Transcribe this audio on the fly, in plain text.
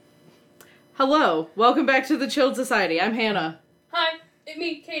Hello, welcome back to the Chilled Society. I'm Hannah. Hi, it's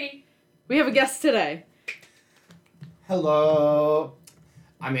me, Katie. We have a guest today. Hello,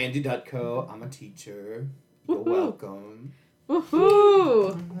 I'm Andy Dutko. I'm a teacher. You're welcome.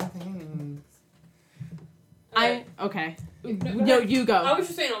 Woohoo! Okay. No, you go. I was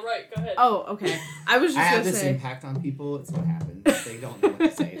just saying, all right, go ahead. Oh, okay. I was just I gonna have this say. impact on people. It's what happens. They don't know what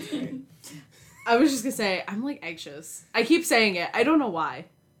to say. It's great. I was just gonna say I'm like anxious. I keep saying it. I don't know why,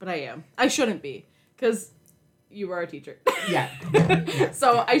 but I am. I shouldn't be, because you were our teacher. Yeah.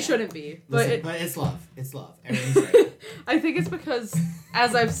 So I shouldn't be. But Listen, but it's love. It's love. Everything's great. I think it's because,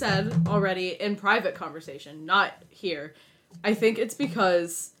 as I've said already in private conversation, not here, I think it's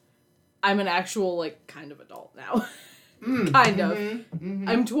because I'm an actual, like, kind of adult now. Kind of. Mm-hmm.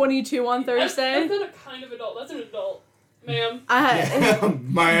 I'm 22 on Thursday. That's not a kind of adult. That's an adult, ma'am.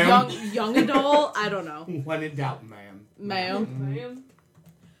 Ma'am. Young adult? I don't know. When in doubt, ma'am. Ma'am.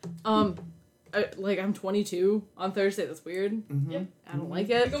 I'm 22 on Thursday. That's weird. Mm-hmm. Yeah. I don't like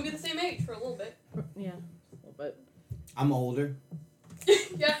We're it. gonna be the same age for a little bit. Yeah, a little bit. I'm older.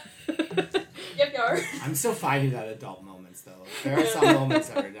 Yeah. Yep, you are. I'm still fighting that adult moments, though. There are some moments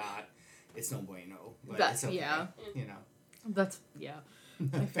that are not. It's no bueno. But it's okay. Yeah. You know. That's, yeah.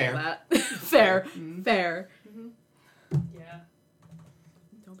 I feel Fair. that. Fair. Mm-hmm. Fair. Yeah.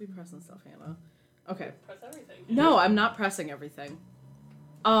 Don't be pressing stuff, Hannah. Okay. Press everything. No, I'm not pressing everything.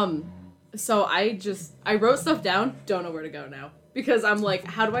 So I wrote stuff down, don't know where to go now. Because I'm like,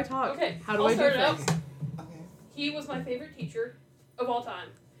 how do I talk? Okay, How do I'll I start do it out. things? Okay. He was my favorite teacher of all time.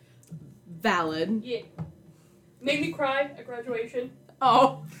 Valid. Yeah. Made me cry at graduation.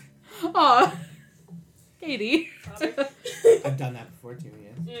 Oh. Katie. I've done that before, too,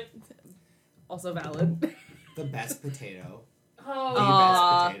 yes. Yeah. Also valid. The best potato. Oh, The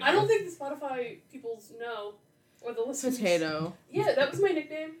best potato. I don't think the Spotify peoples know. Or the listeners. Potato. Yeah, that was my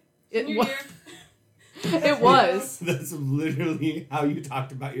nickname. It Senior was. year. It was. That's literally how you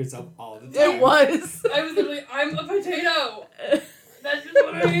talked about yourself all the time. It was. I was literally, I'm a potato. That's just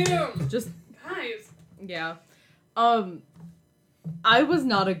what I am. Just, Guys. yeah. I was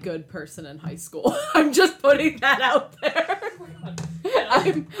not a good person in high school. I'm just putting that out there. Oh my god.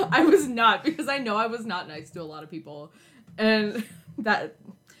 Yeah. I was not, because I know I was not nice to a lot of people. And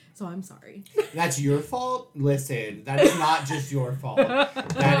so I'm sorry. That's your fault? Listen, that is not just your fault.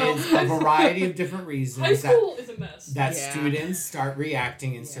 That is a variety of different reasons High school is a mess. that Yeah. students start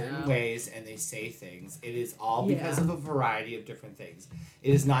reacting in Yeah. certain ways and they say things. It is all because Yeah. of a variety of different things.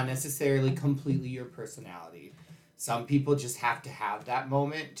 It is not necessarily completely your personality. Some people just have to have that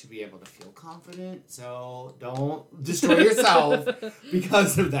moment to be able to feel confident. So don't destroy yourself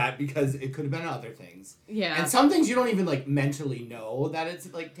because of that, because it could have been other things. Yeah. And some things you don't even, like, mentally know that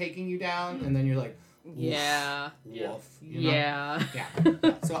it's, like, taking you down, and then you're like, woof, Yeah. woof, you know? Yeah.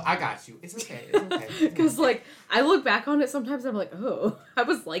 Yeah. So I got you. It's okay. It's okay. Because, like, I look back on it sometimes, I'm like, oh, I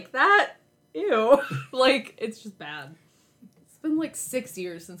was like that? Ew. Like, it's just bad. It's been, like, 6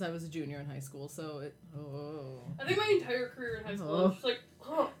 years since I was a junior in high school, so I think my entire career in high school was just like,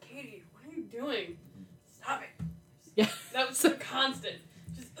 oh, Katie, what are you doing? Stop it. Yeah. That was so constant.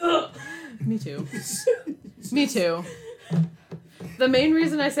 Just, ugh. Me too. Me too. The main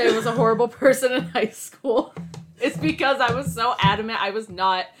reason I say I was a horrible person in high school is because I was so adamant I was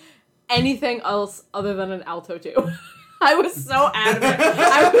not anything else other than an alto 2. I was so adamant.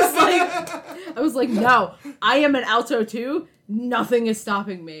 I was like, no, I am an alto 2. Nothing is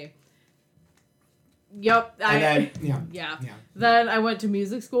stopping me. Yep. Yeah. Then I went to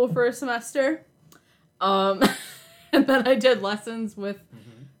music school for a semester. And then I did lessons with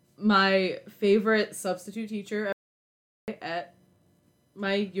my favorite substitute teacher at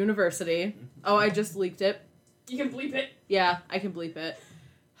my university. Oh, I just leaked it. You can bleep it. Yeah, I can bleep it.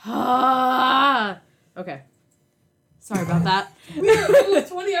 Okay. Sorry about that. We're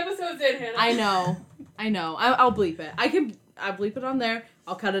almost 20 episodes in, Hannah. I know. I'll bleep it. I'll bleep it on there.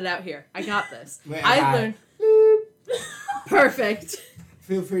 I'll cut it out here. I got this. I learned. Perfect.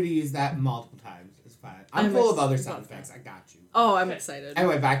 Feel free to use that multiple times. It's fine. I'm I'm full of ex- other it's sound not effects. I got you. Oh, I'm excited.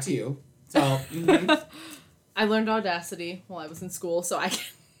 Anyway, back to you. So, I learned Audacity while I was in school, so I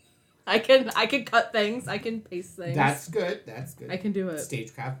can cut things. I can paste things. that's good. That's good. I can do it.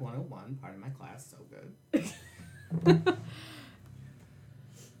 Stagecraft 101, part of my class. So good.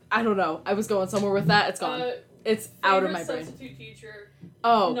 I don't know. I was going somewhere with that. It's gone. It's out of my brain. Substitute teacher.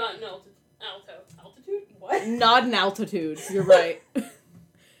 Oh. Not an altitude? What? Not an altitude. You're right.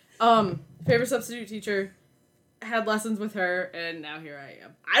 Favorite substitute teacher. Had lessons with her, and now here I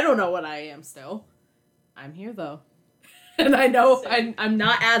am. I don't know what I am still. I'm here, though. And I know I'm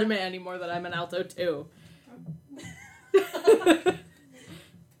not adamant anymore that I'm an alto, too.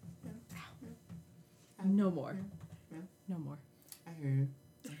 No more. Yeah. No more. I hear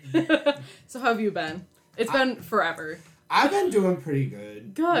you. So how have you been? It's been forever. I've been doing pretty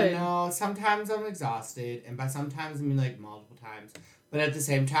good. Good. You know, sometimes I'm exhausted, and by sometimes I mean like multiple times. But at the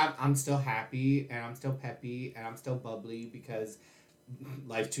same time, I'm still happy, and I'm still peppy, and I'm still bubbly because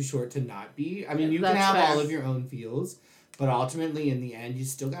life's too short to not be. I mean, you can That's have fair. all of your own feels, but ultimately, in the end, you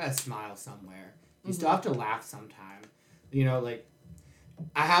still gotta smile somewhere. You still have to laugh sometime. You know, like,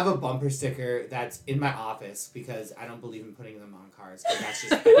 I have a bumper sticker that's in my office because I don't believe in putting them on cars. Because that's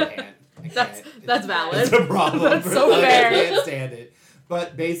just, I can't. That's valid. It's a problem. That's so fair. I can't stand it.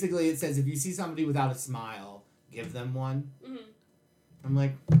 But basically, it says if you see somebody without a smile, give them one. Mm-hmm. I'm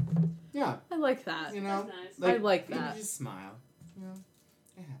like, yeah, I like that. you know, That's nice. I like you that. just smile. You know,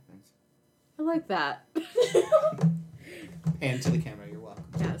 it happens. I like that. Pan to the camera. You're welcome.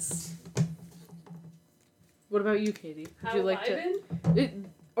 Yes. What about you, Katie? Would How you like have I been?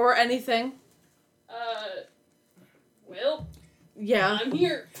 or anything? Well, Yeah. I'm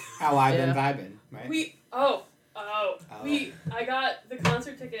here. How I've been Yeah. vibing, right? I got the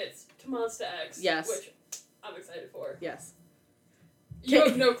concert tickets to Monsta X. Yes. Which I'm excited for. Yes. You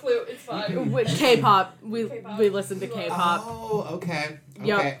have no clue. It's fine. With K-pop, we K-pop. listen to K-pop. Oh, okay. Okay.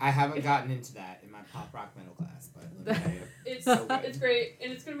 Yep. I haven't gotten into that in my pop rock metal class, but let me tell you. It's So good. it's great,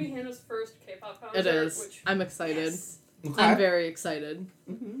 and it's gonna be Hannah's first K-pop concert. It is. Which, I'm excited. yes. Okay. I'm very excited.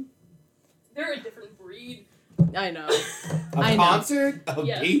 Mm-hmm. They're a different breed. I know. A I know. concert of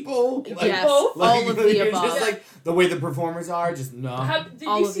Yes. people? Yes. both? All of the you're above. Just like the way the performers are, just no. Did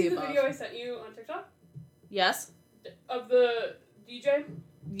All you of see the the above. video I sent you on TikTok Yes. of the DJ?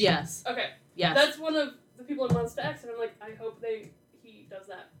 Yes. Okay, Yes. that's one of the people in Monsta X, and I'm like, I hope he does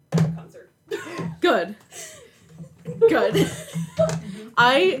that concert. Good. Good.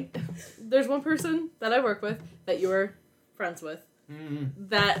 There's one person that I work with that you were friends with Mm-hmm.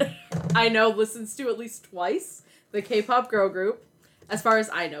 that I know listens to at least twice the K-pop girl group, as far as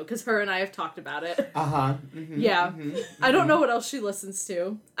I know, because her and I have talked about it. Uh-huh. Mm-hmm. Yeah. Mm-hmm. I don't know what else she listens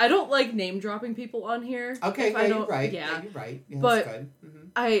to. I don't like name dropping people on here. Okay, if yeah, I you're don't- right. Yeah. You're right. Yeah, But- that's good. Mm-hmm.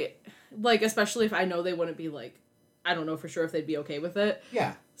 I like, especially if I know they wouldn't be like, I don't know for sure if they'd be okay with it.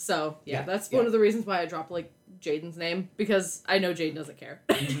 Yeah. So yeah, Yeah, that's yeah. one of the reasons why I dropped like Jaden's name, because I know Jaden doesn't care,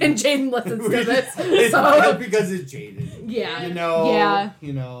 Mhm. and Jaden listens to this. It's So because it's jaded. yeah, You know. Yeah.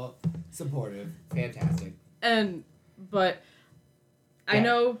 You know. Supportive. Fantastic. but I Yeah.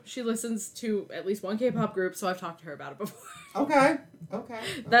 know she listens to at least one K-pop group, so I've talked to her about it before. Okay. Okay.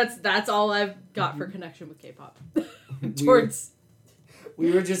 That's all I've got for connection with K-pop. We- Towards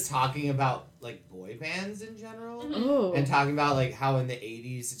We were just talking about like boy bands in general. oh And talking about like how in the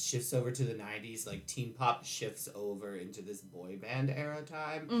 80s it shifts over to the 90s, like teen pop shifts over into this boy band era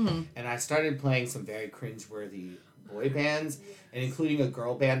time. mm-hmm. And I started playing some very cringeworthy boy bands, and including a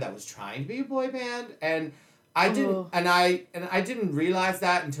girl band that was trying to be a boy band. And I didn't Oh. and I didn't realize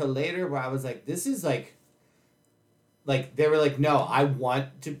that until later, where I was like, this is like they were like, no, I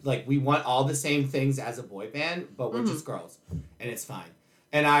want to, like, we want all the same things as a boy band, but we're Mhm. just girls, and it's fine.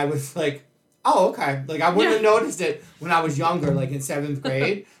 And I was like, oh, okay. Like, I wouldn't have noticed it when I was younger, like in 7th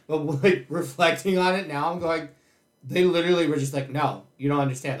grade, but like reflecting on it now, I'm going, they literally were just like, no, you don't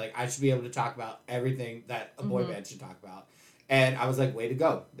understand. Like, I should be able to talk about everything that a boy Mhm. band should talk about. And I was like, way to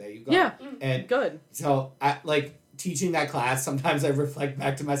go. There you go. Yeah. And Good. so, like, teaching that class, sometimes I reflect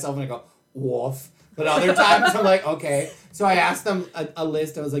back to myself and I go, woof. But other times I'm like, okay. So I asked them a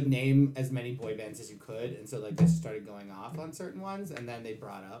list. I was like, name as many boy bands as you could. And so, like, they started going off on certain ones. And then they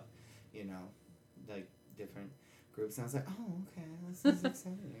brought up, you know, like, different groups. And I was like, oh, okay. This is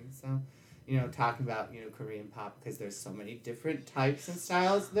exciting. So, you know, talking about, you know, Korean pop, because there's so many different types and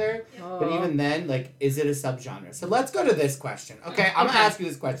styles there. But Oh. even then, like, is it a subgenre? So let's go to this question, okay? I'm Okay. gonna ask you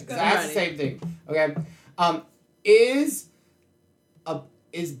this question because I asked the Alrighty. same thing. Okay,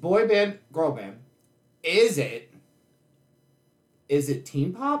 is boy band, girl band, is it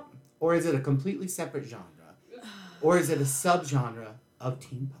teen pop, or is it a completely separate genre, or is it a subgenre of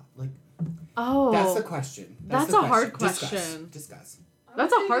teen pop? Like, Oh, that's the question. That's the a hard Discuss. question. Discuss.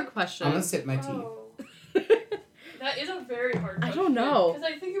 that's a hard question. I'm gonna sip my tea. Oh, that is a very hard I question. don't know.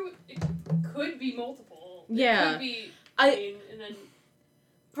 Because I think it could be multiple. Yeah. It could be I- teen, and then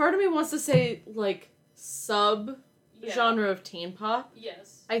Part of me wants to say like sub yeah. genre of teen pop.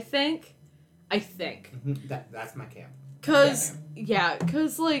 Yes. I think. Mhm. That's my camp. Cause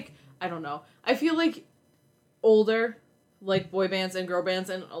like I don't know. I feel like older, like boy bands and girl bands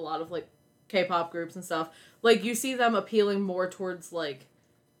and a lot of like K-pop groups and stuff. Like you see them appealing more towards like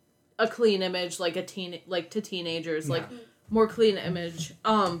a clean image, like a teen, like to teenagers, like more clean image.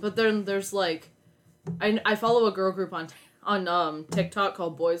 But then there's like, I follow a girl group on on TikTok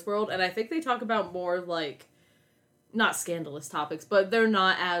called Boys World, and I think they talk about more like not scandalous topics, but they're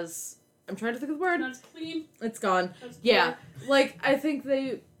not as I'm trying to think of the word. Not as clean. It's gone. Not as Yeah. pure. Like I think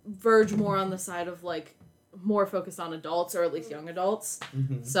they verge more on the side of like more focused on adults or at least young adults.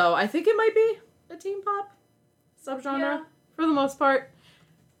 Mm-hmm. So I think it might be a teen pop subgenre Yeah. for the most part.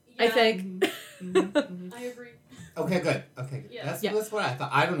 I Yeah, think. I agree. Okay, good. Okay, good. Yeah. That's what I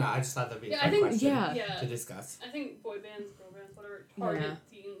thought. I don't know. I just thought that'd be a Yeah, fun I think question Yeah. to discuss. I think boy bands, girl bands, whatever, target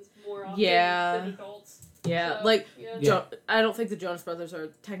teens more often Yeah. than adults. Yeah, So, like yeah. I don't think the Jonas Brothers are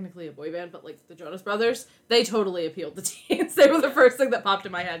technically a boy band, but like the Jonas Brothers, they totally appealed to teens. They were the first thing that popped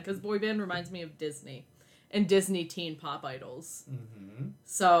in my head because boy band reminds me of Disney and Disney teen pop idols. Mm-hmm.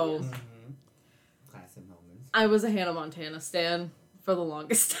 So Yes. Mm-hmm. Classic moments. I was a Hannah Montana stan for the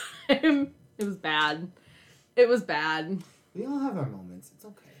longest time. It was bad. It was bad. We all have our moments. It's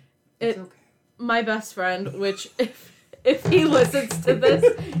okay. It's okay. My best friend, which if he listens to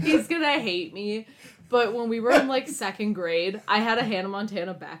this, he's gonna hate me. But when we were in like second grade, I had a Hannah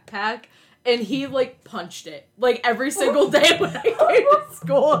Montana backpack, and he like punched it like every single day when I came to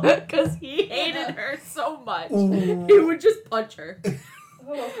school because he hated her so much. Ooh. He would just punch her, and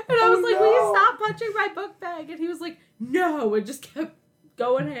Oh. I was like, "Will you no. stop punching my book bag?" And he was like, "No," and just kept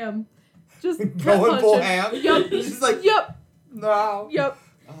going ham, just kept Going full punching. ham? Yup. He's just like, Yup. no. Yup.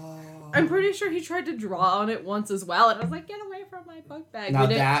 Oh. I'm pretty sure he tried to draw on it once as well, and I was like, "Get away from my book bag." Now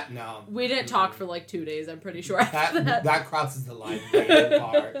No. We didn't talk for like 2 days, I'm pretty sure after that. That crosses the line way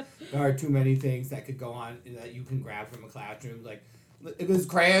far. There are too many things that could go on that you can grab from a classroom. Like, if it's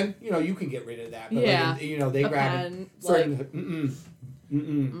crayon, you can get rid of that. But Yeah. like, they A grab pen, it. Certain, like,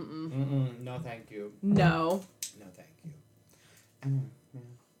 no, thank you. No. No, thank you. Yeah.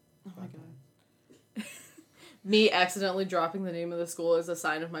 Oh my god. Me accidentally dropping the name of the school is a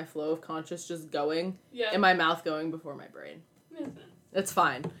sign of my flow of conscious just going, Yeah. and my mouth going before my brain. Yeah. It's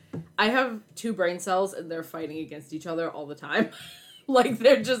fine. I have 2 brain cells, and they're fighting against each other all the time. Like,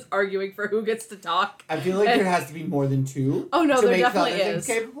 they're just arguing for who gets to talk. I feel like there has to be more than 2. Oh, no, to there make definitely the other things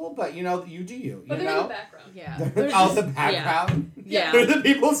is. capable, but you do you. But You they're in the know? background. Yeah. Oh, There's the just- background. Yeah. They're the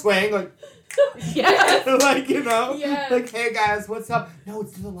people swaying like. Yeah. Like, Yeah. like, hey guys, what's up? No,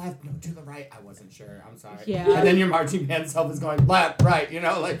 it's to the left. No, to the right. I wasn't sure. I'm sorry. Yeah. And then your marching band self is going left, right.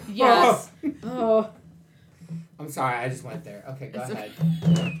 Like. Yes. Oh. Oh, I'm sorry. I just went there. Okay, go It's ahead.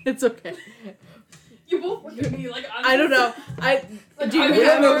 it's okay. You both look at me like I'm I don't know. Like, Do you I We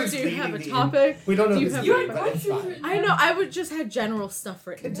don't know have, who's do you have a leading the topic? We don't know Do you who's have- leading, You have but it's questions fine. written I know. I would just have general stuff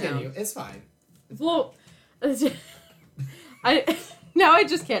written Continue. down. It's fine. Well, now I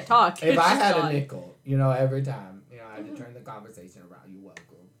just can't talk. If It's I just had gone. a nickel, every time, I had to turn the conversation around. You're welcome.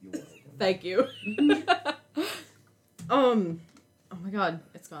 You're welcome. Thank you. Oh my god,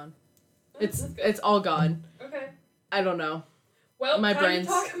 it's gone. That's good. It's all gone. Okay. I don't know. Well, My time brain's-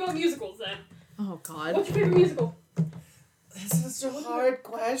 to talk about musicals then. Oh god. What's your favorite musical? This is a hard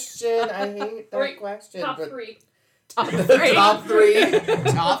question. I hate that Alright, question. Top but 3. Top 3. Top 3.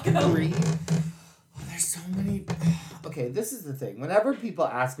 Top Let's go. 3. Oh, there's so many. Okay, this is the thing. Whenever people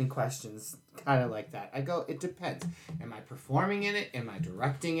ask me questions kind of like that, I go, it depends. Am I performing in it? Am I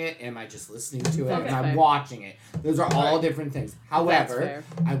directing it? Am I just listening to it? That's Am I fair. watching it? Those are all different things. That's However, fair.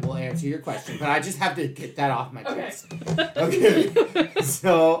 I will answer your question, but I just have to get that off my Okay. chest. Okay.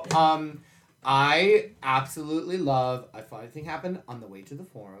 So, I absolutely love A Funny Thing Happened on the Way to the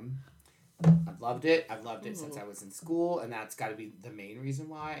Forum. I've loved it. I've loved it since I was in school, and that's got to be the main reason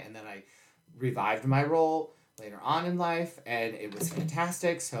why. And then I revived my role later on in life, and it was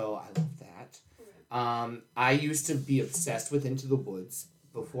fantastic, so I love that. I used to be obsessed with Into the Woods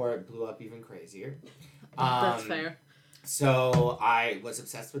before it blew up even crazier. That's fair. So I was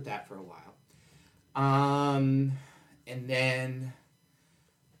obsessed with that for a while. And then,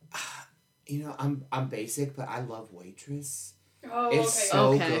 I'm basic, but I love Waitress. Oh, It's okay. so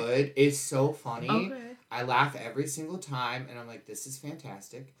Okay. good. It's so funny. Okay. I laugh every single time, and I'm like, this is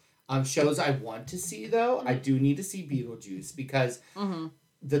fantastic. Shows I want to see, though, I do need to see Beetlejuice, because Mm-hmm.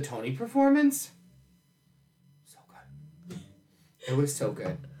 the Tony performance, so good. It was so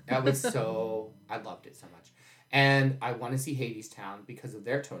good. That was so... I loved it so much. And I want to see Hadestown because of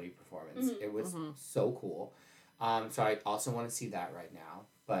their Tony performance. Mhm. It was so cool. So I also want to see that right now.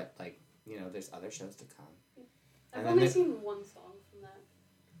 But, there's other shows to come. I've And then only there- seen one song from that.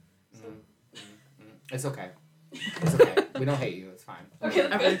 So. It's okay. It's okay. We don't hate you. It's fine. Okay,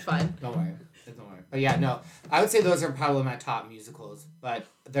 that's Everything's fine. Don't worry. Don't worry. But yeah, no. I would say those are probably my top musicals. But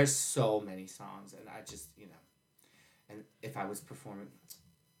there's so many songs, and I just, and if I was performing,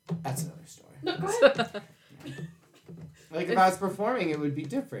 that's another story. No, go ahead. Like, if I was performing, it would be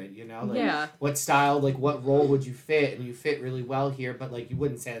different, you know? Like, Yeah. what style, like, what role would you fit? And you fit really well here, but, like, you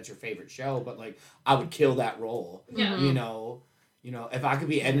wouldn't say that's your favorite show, but, like, I would kill that role. Yeah. You know? You know, if I could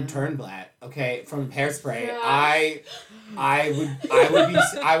be Edna Turnblatt, okay, from Hairspray, Yeah.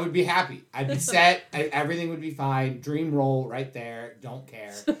 I would be happy. I'd be set. Everything would be fine. Dream role right there. Don't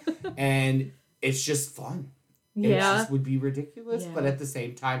care. And it's just fun. It just would be ridiculous, but at the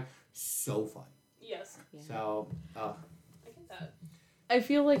same time, so fun. Yes. Yeah. So, I get that. I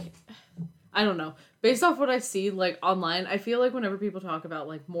feel like, I don't know, based off what I see, like, online, I feel like whenever people talk about,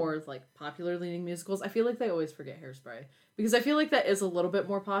 like, more, like, popular leading musicals, I feel like they always forget Hairspray. Because I feel like that is a little bit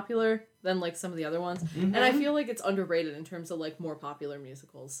more popular than, like, some of the other ones. mm-hmm. And I feel like it's underrated in terms of, like, more popular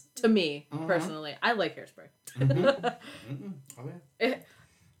musicals. To me, personally. I like Hairspray. Okay.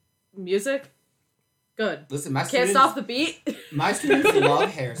 Music? Good. Listen, my Can't students, stop the beat. my students love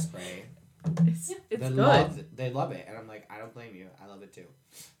Hairspray. It's They good. love it. And I'm like, I don't blame you. I love it too.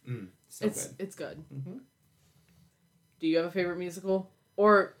 So good. It's good. Mm-hmm. Do you have a favorite musical?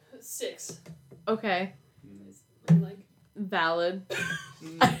 Or, 6. okay, Like. valid.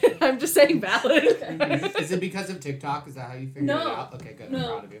 I'm just saying valid. Is it because of TikTok? Is that how you figured it out? Okay, good. I'm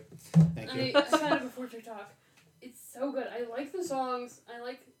proud of you. Thank you. I found it before TikTok. It's so good. I like the songs. I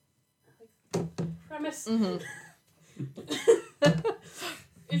like the premise. Mm-hmm.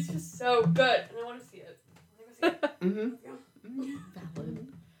 It's just so good, and I want to see it. Mm-hmm.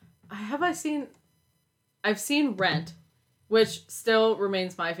 Valid. I've seen Rent, which still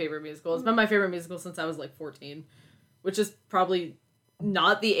remains my favorite musical. It's been my favorite musical since I was like 14, which is probably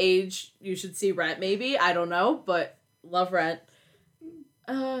not the age you should see Rent, maybe. I don't know, but love Rent.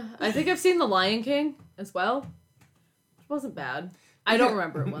 I think I've seen The Lion King as well, which wasn't bad. I don't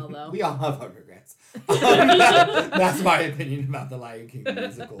remember it well, though. We all have our regrets. That's my opinion about the Lion King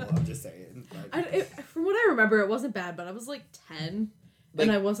musical. I'm just saying. Like, From what I remember, it wasn't bad, but I was like 10, like,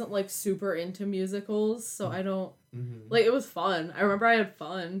 and I wasn't like super into musicals, so I don't mm-hmm. like. It was fun. I remember I had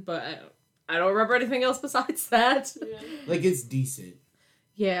fun, but I don't remember anything else besides that. Yeah. Like, it's decent.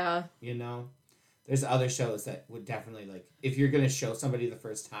 Yeah. You know? There's other shows that would definitely, like, if you're going to show somebody the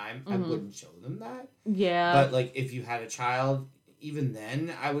first time, I wouldn't show them that. Yeah. But, like, if you had a child, even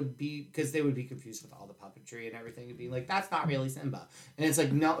then, I would be, because they would be confused with all the puppetry and everything, and be like, that's not really Simba. And it's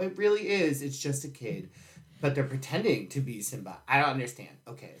like, no, it really is. It's just a kid. But they're pretending to be Simba. I don't understand.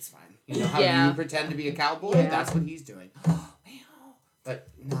 Okay, it's fine. You know how you pretend to be a cowboy? Yeah. That's what he's doing. But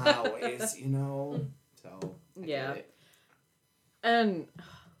not always, you know? So, I get it. And,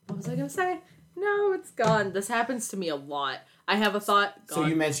 what was I going to say? No, it's gone. This happens to me a lot. I have a thought. Gone. So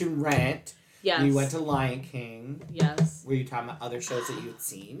you mentioned Rent. Yes. You went to Lion King. Yes. Were you talking about other shows that you had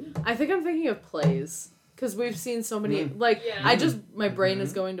seen? I think I'm thinking of plays. Because we've seen so many. Like, my brain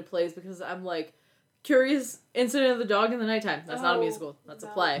is going to plays because I'm like, Curious Incident of the Dog in the Nighttime. That's not a musical. That's a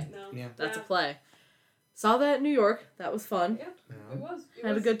play. No. Yeah. That's a play. Saw that in New York. That was fun. Yeah, it was.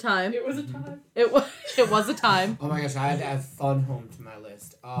 Had a good time. It was a time. It was a time. Oh my gosh, I had to add Fun Home to my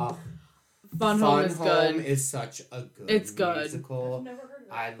list. Fun Home is good. Is such a good musical. I've never heard of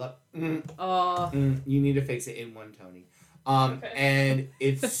it. I love. You need to fix it in one, Tony. Okay. And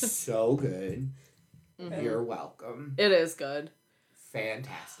it's so good. Mm-hmm. You're welcome. It is good.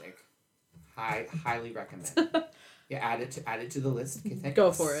 Fantastic. Highly recommend. Yeah, add it to the list. Okay, thanks.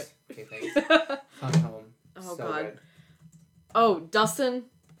 Go for it. Okay, thanks. Fun Home. Oh, so God. Good. Oh, Dustin,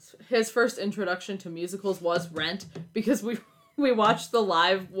 his first introduction to musicals was Rent, because we watched the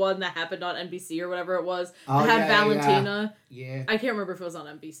live one that happened on NBC or whatever it was. That had Valentina. Yeah. I can't remember if it was on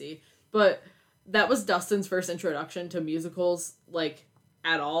NBC, but that was Dustin's first introduction to musicals, like,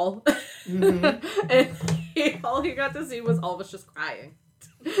 at all. Mm-hmm. And all he got to see was all of us just crying.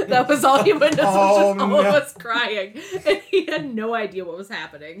 That was all he witnessed, was just all of us crying. And he had no idea what was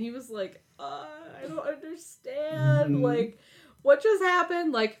happening. He was like, I don't understand. Mm-hmm. Like, what just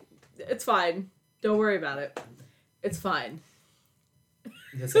happened? Like, it's fine. Don't worry about it. It's fine.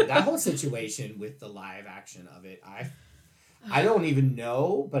 Listen, that whole situation with the live action of it, I don't even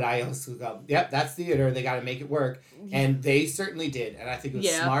know, but I also go, yep, that's theater. They got to make it work. And they certainly did. And I think it was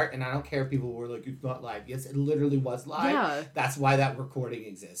smart. And I don't care if people were like, it's not live. Yes, it literally was live. Yeah. That's why that recording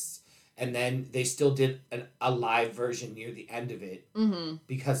exists. And then they still did a live version near the end of it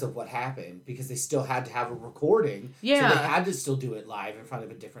because of what happened. Because they still had to have a recording. Yeah. So they had to still do it live in front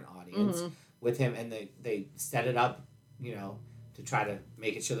of a different audience with him. And they set it up, you know, to try to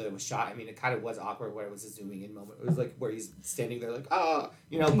make it sure that it was shot. I mean, it kind of was awkward where it was a zooming in moment. It was like where he's standing there like,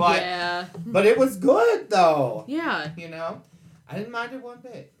 you know, but it was good though. Yeah. You know? I didn't mind it one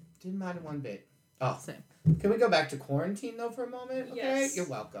bit. Oh. Same. Can we go back to quarantine though for a moment? Okay. Yes. You're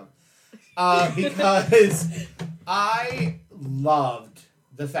welcome. Because I loved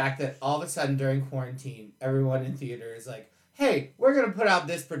the fact that all of a sudden during quarantine, everyone in theater is like, hey, we're going to put out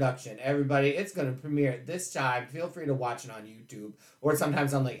this production. Everybody, it's going to premiere at this time. Feel free to watch it on YouTube or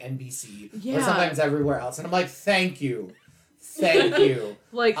sometimes on like NBC or sometimes everywhere else. And I'm like, thank you. Thank you.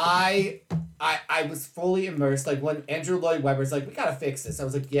 Like, I was fully immersed. Like when Andrew Lloyd Webber's like, we got to fix this. I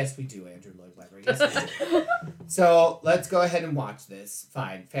was like, yes, we do, Andrew Lloyd Webber. Yes, we do. So let's go ahead and watch this.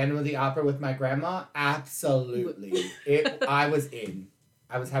 Fine. Phantom of the Opera with my grandma? Absolutely. I was in.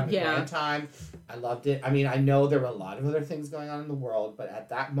 I was having a grand time. I loved it. I mean, I know there were a lot of other things going on in the world, but at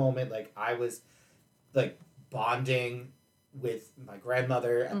that moment, like, I was, like, bonding with my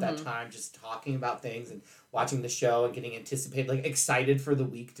grandmother at that time, just talking about things and watching the show and getting anticipated, like, excited for the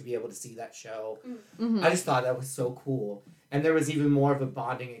week to be able to see that show. I just thought that was so cool. And there was even more of a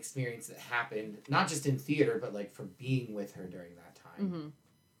bonding experience that happened, not just in theater, but, like, for being with her during that time.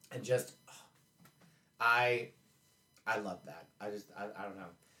 And just, I love that. I don't know.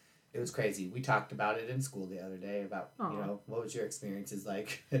 It was crazy. We talked about it in school the other day about, you know, what was your experiences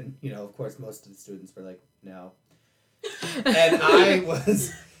like? And, you know, of course, most of the students were like, no. And I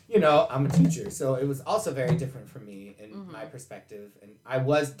was, you know, I'm a teacher, so it was also very different for me in my perspective. And I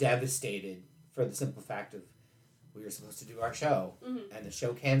was devastated for the simple fact of we were supposed to do our show, and the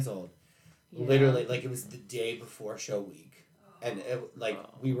show canceled. Yeah. Literally, like, it was the day before show week. And, it, like,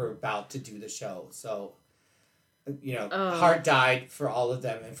 we were about to do the show, so... You know, heart died for all of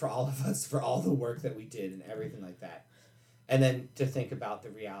them and for all of us, for all the work that we did and everything like that. And then to think about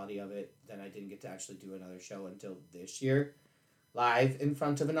the reality of it, then I didn't get to actually do another show until this year, live in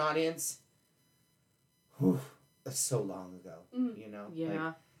front of an audience. Whew, that's so long ago, you know? Yeah.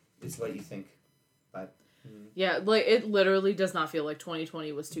 Like, it's what you think, but... Yeah, like, it literally does not feel like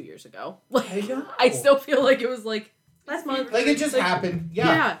 2020 was 2 years ago. Like, I know. I still feel like it was, like, last month. Like, it just happened.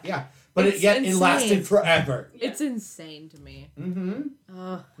 Yeah. But it insane. lasted forever. It's insane to me.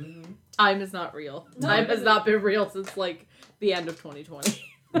 Time is not real. Time has not been real since, like, the end of 2020.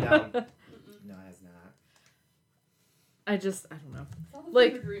 No. No, it has not. I don't know. It's all a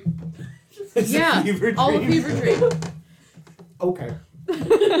Like, fever dream. Yeah, fever all a dream. fever dream. Okay.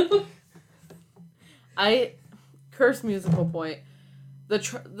 I curse musical point. The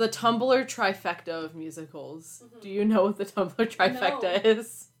Tumblr trifecta of musicals. Do you know what the Tumblr trifecta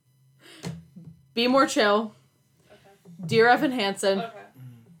is? Be More Chill, Dear Evan Hansen,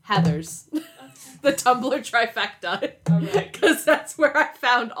 Heathers. The Tumblr trifecta. Because that's where I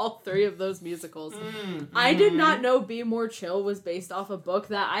found all three of those musicals. I did not know Be More Chill was based off a book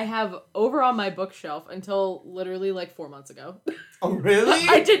that I have over on my bookshelf until literally like 4 months ago. Oh, really?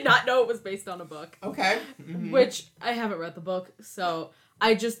 I did not know it was based on a book. Okay. Which, I haven't read the book, so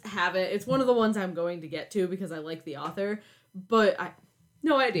I just have it. It's one of the ones I'm going to get to because I like the author, but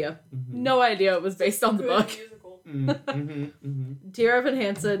no idea. No idea it was based on the book. Dear Evan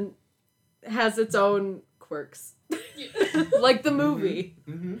Hansen has its own quirks. Like the movie.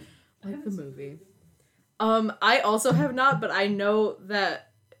 Like the movie. I also have not, but I know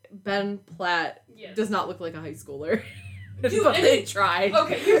that Ben Platt does not look like a high schooler. But they tried.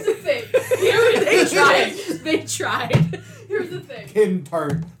 Okay, here's the thing. They tried. Here's the thing.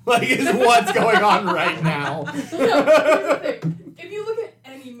 Intern. Like, is what's going on right now. No, here's the thing. If you look at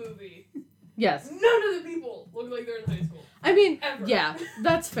any movie, yes, none of the people look like they're in high school. I mean, ever. Yeah,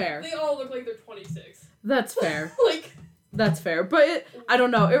 that's fair. They all look like they're 26. That's fair. Like, that's fair. But I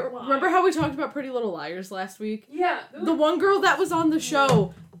don't know. Remember how we talked about Pretty Little Liars last week? Yeah. The one girl that was on the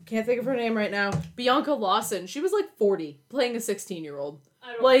show, can't think of her name right now, Bianca Lawson. She was like 40, playing a 16-year-old.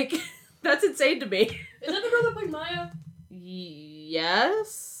 Like, that's insane to me. Is that the girl that played Maya?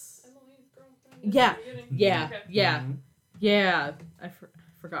 Yes. Emily's girlfriend. Yeah. Okay. Yeah. I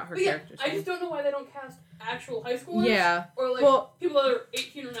forgot her character's I name. just don't know why they don't cast actual high schoolers. Yeah. Or like people that are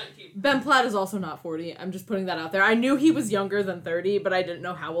 18 or 19. Ben Platt is also not 40. I'm just putting that out there. I knew he was younger than 30, but I didn't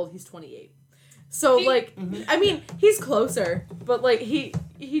know how old. He's 28. So, I mean, he's closer, but, like, he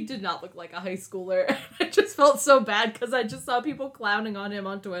did not look like a high schooler. I just felt so bad because I just saw people clowning on him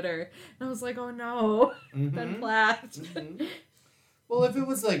on Twitter. And I was like, oh, no, Ben Platt. Well, if it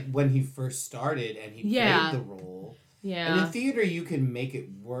was, like, when he first started and he played the role. Yeah. And in theater, you can make it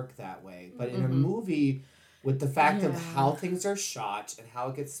work that way. But in a movie, with the fact of how things are shot and how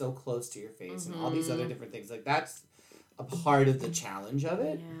it gets so close to your face and all these other different things, like, that's a part of the challenge of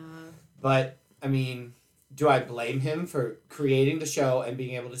it. Yeah. But... I mean, do I blame him for creating the show and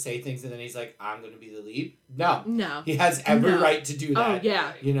being able to say things and then he's like, I'm going to be the lead? No. No. He has every right to do that. Oh,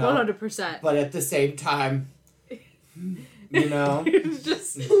 yeah. You know? 100%. But at the same time, you know?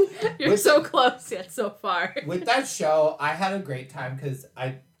 You're so close yet so far. With that show, I had a great time because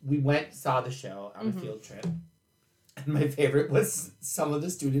we saw the show on a field trip. And my favorite was some of the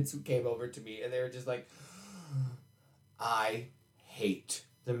students who came over to me and they were just like, I hate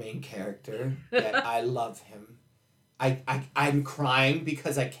the main character, yet I love him. I'm crying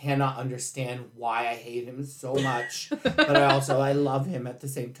because I cannot understand why I hate him so much, but I love him at the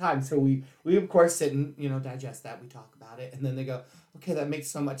same time. So we of course sit and, digest that. We talk about it. And then they go, okay, that makes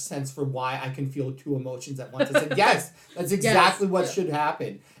so much sense for why I can feel two emotions at once. I said, yes, that's exactly what should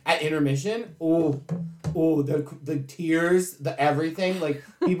happen. At intermission, the tears, the everything, like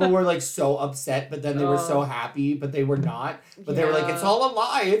people were like so upset, but then they were so happy, but they were not. But they were like, it's all a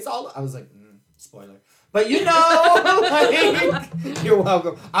lie. I was like, spoiler. But like, you're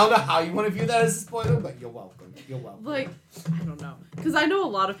welcome. I don't know how you want to view that as a spoiler, but you're welcome. You're welcome. Like, I don't know. Because I know a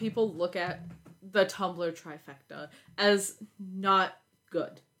lot of people look at the Tumblr trifecta as not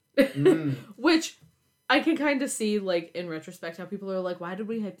good. Which I can kind of see, like, in retrospect, how people are like, why did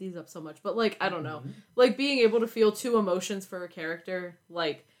we hype these up so much? But, like, I don't know. Like, being able to feel two emotions for a character,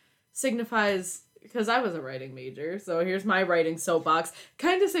 like, signifies... Because I was a writing major, so here's my writing soapbox.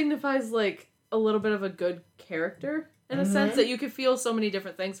 Kind of signifies, like, a little bit of a good character in a sense that you can feel so many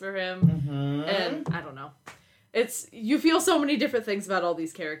different things for him. And I don't know. You feel so many different things about all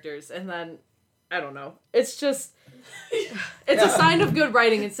these characters, and then I don't know. It's just it's a sign of good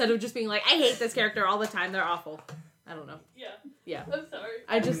writing instead of just being like, I hate this character all the time, they're awful. I don't know. Yeah. I'm sorry.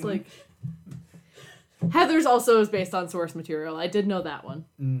 I just like Heather's also is based on source material. I did know that one.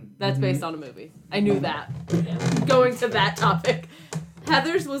 That's based on a movie. I knew that. Going to that topic.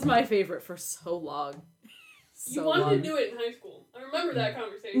 Heather's was my favorite for so long. You wanted to do it in high school. I remember that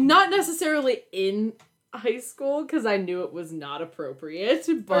conversation. Not necessarily in high school, because I knew it was not appropriate,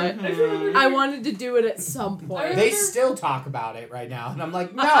 but I wanted to do it at some point. They still talk about it right now, and I'm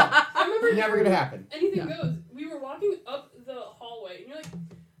like, no, I remember never gonna happen. Anything goes. We were walking up the hallway, and you're like,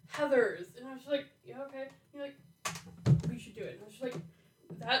 Heather's, and I was like, yeah, okay. And you're like, we should do it. And I was just like,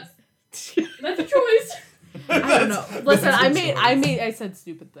 that's a choice. I don't know. Listen, I said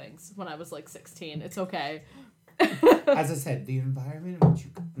stupid things when I was like 16. It's okay. As I said, the environment in which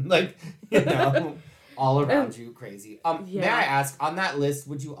you all around you crazy. May I ask, on that list,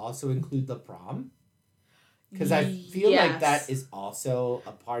 would you also include the prom? Because I feel like that is also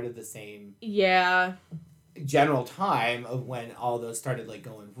a part of the same general time of when all those started like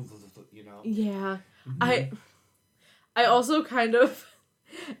going, Yeah. I also kind of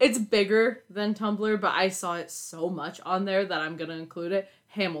it's bigger than Tumblr, but I saw it so much on there that I'm gonna include it.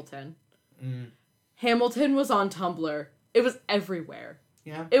 Hamilton. Hamilton was on Tumblr. It was everywhere.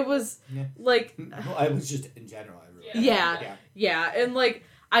 Yeah. It was like... Well, I was just in general everywhere. Yeah. And like,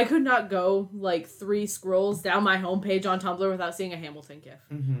 I could not go like 3 scrolls down my homepage on Tumblr without seeing a Hamilton gif.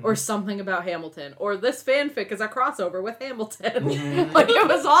 Or something about Hamilton. Or this fanfic is a crossover with Hamilton. Like, it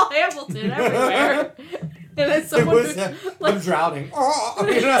was all Hamilton everywhere. And it's someone I'm drowning.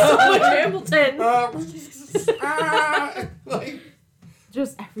 So much Hamilton.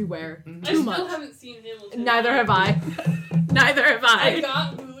 Just everywhere. Too much. I still haven't seen Hamilton. Neither have I. I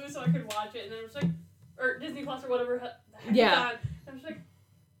got Hulu so I could watch it, and then I was like, or Disney Plus or whatever. And I was like,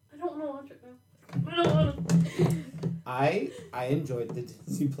 I don't want to watch it now. I don't want to. I enjoyed the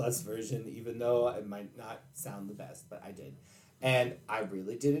Disney Plus version, even though it might not sound the best, but I did. And I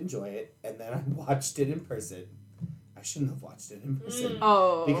really did enjoy it, and then I watched it in person. I shouldn't have watched it in person.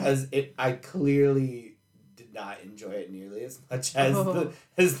 Because I clearly did not enjoy it nearly as much as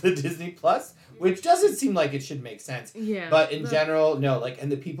the Disney Plus, which doesn't seem like it should make sense. Yeah. But in general, no, like,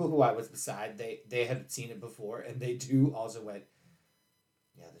 and the people who I was beside, they had seen it before, and they too also went,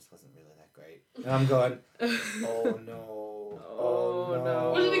 yeah, this wasn't really that great. And I'm going, oh no.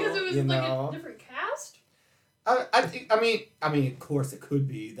 Was it because it was a different cast? I mean, of course it could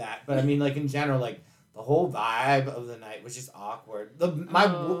be that, but I mean, like, in general, like, the whole vibe of the night was just awkward.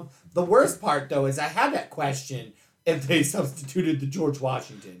 The worst part, though, is I had that question if they substituted the George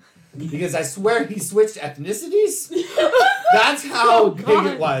Washington. Because I swear he switched ethnicities. That's how big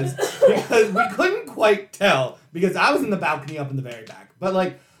it was. Because we couldn't quite tell. Because I was in the balcony up in the very back. But,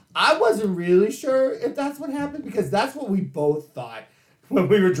 like, I wasn't really sure if that's what happened. Because that's what we both thought when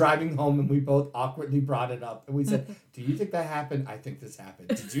we were driving home. And we both awkwardly brought it up. And we said, do you think that happened? I think this happened.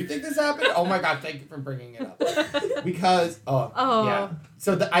 Did you think this happened? Oh, my God. Thank you for bringing it up. Because, yeah.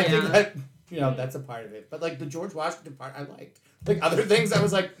 So I think that, that's a part of it. But, like, the George Washington part, I liked. Like, other things, I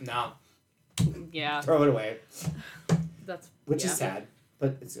was like, no. Yeah. Throw it away. Which is yeah. sad,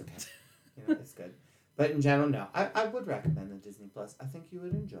 but it's okay. It's good. But in general, no. I would recommend the Disney Plus. I think you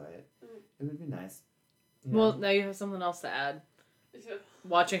would enjoy it. It would be nice. Yeah. Well, now you have something else to add.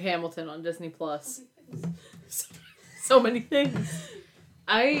 Watching Hamilton on Disney Plus. So many things.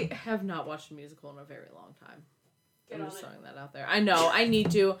 I have not watched a musical in a very long time. Get I'm on just it. throwing that out there. I know. I need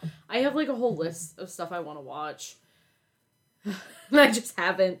to. I have like a whole list of stuff I want to watch. And I just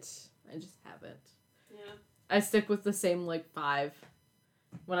haven't. Yeah. I stick with the same like 5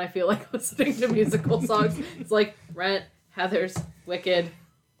 when I feel like listening to musical songs. It's like Rent, Heathers, Wicked.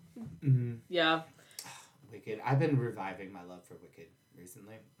 Mm-hmm. Yeah. Wicked. I've been reviving my love for Wicked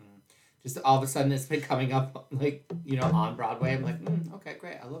recently. Just all of a sudden it's been coming up, like, you know, on Broadway. I'm like, okay,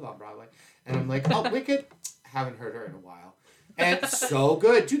 great. I love on Broadway. And I'm like, oh, Wicked. Haven't heard her in a while. And so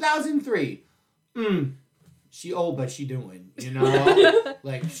good. 2003. She old, but she doing, you know?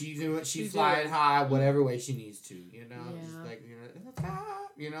 Like, she doing, she flying high, whatever way she needs to, you know? Yeah. Just like,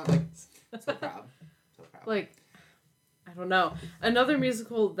 like, so proud. So proud. Like, I don't know. Another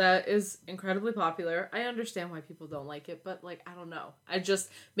musical that is incredibly popular. I understand why people don't like it, but, like, I don't know.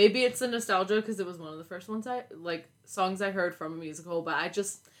 Maybe it's a nostalgia because it was one of the first ones songs I heard from a musical, but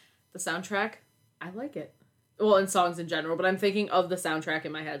the soundtrack, I like it. Well, and songs in general, but I'm thinking of the soundtrack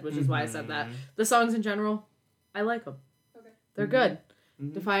in my head, which is why I said that. The songs in general, I like them. Okay. They're good.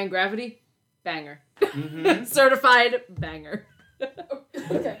 Defying Gravity, banger. Certified banger.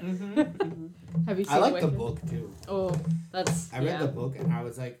 Okay. Have you seen I like Wicked? the book, too. Oh, that's... I read the book, and I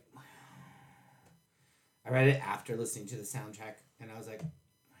was like... I read it after listening to the soundtrack, and I was like...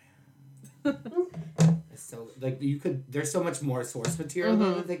 It's so... Like, there's so much more source material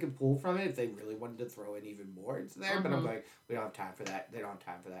that they could pull from it if they really wanted to throw in even more into there, but I'm like, we don't have time for that. They don't have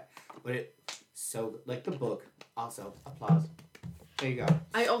time for that. But like, the book, also, applause. There you go.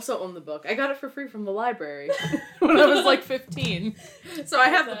 I also own the book. I got it for free from the library when I was like 15. So I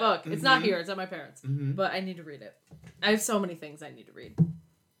have the book. It's not here. It's at my parents'. But I need to read it. I have so many things I need to read.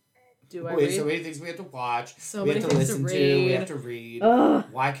 Do I read? So many things we have to watch. So we many have to things listen to to. read. We have to read. Ugh.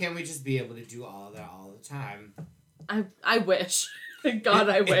 Why can't we just be able to do all of that all the time? I wish. God,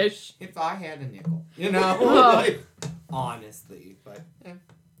 I wish. If I had a nickel. You know? Like, honestly. But,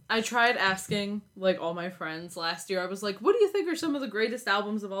 I tried asking, like, all my friends last year. I was like, what do you think are some of the greatest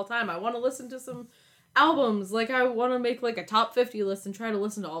albums of all time? I want to listen to some albums. Like, I want to make, like, a top 50 list and try to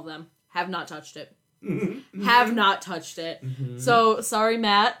listen to all of them. Have not touched it. Have not touched it. So, sorry,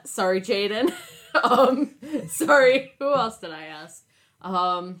 Matt. Sorry, Jaden. Sorry, who else did I ask?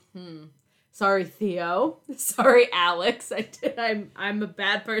 Sorry, Theo. Sorry, Alex. I'm a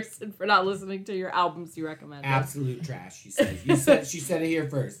bad person for not listening to your albums you recommended. Absolute trash, she said. She said it here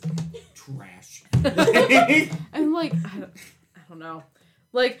first. Trash. I'm like, I don't know.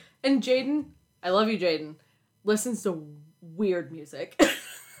 Like, and Jaden, I love you, Jaden, listens to weird music.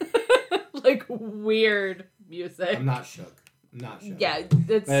 Like, weird music. I'm not shook. Yeah,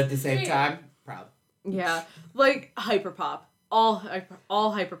 but at the same time, proud. Yeah, like hyperpop. All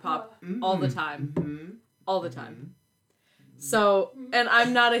hyperpop all the time. All the time. So, and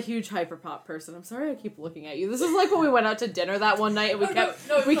I'm not a huge hyperpop person. I'm sorry I keep looking at you. This is like when we went out to dinner that one night and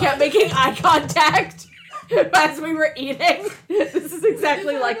we kept making eye contact as we were eating. This is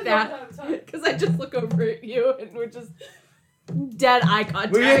exactly like that. Because I just look over at you and we're just dead eye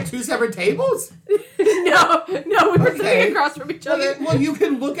contact. Were you at 2 separate tables? No, we were sitting across from each other. Well, you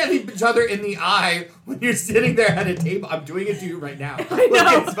can look at each other in the eye when you're sitting there at a table. I'm doing it to you right now. I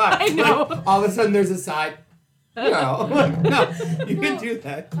know. It's fine. I know. Like, all of a sudden, there's a side. No, you can do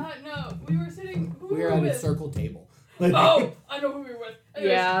that. No, we were sitting. We were at a circle table. Like, oh, I know who we were with.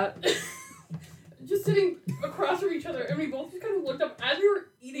 Anyways, yeah. Just sitting across from each other, and we both just kind of looked up as we were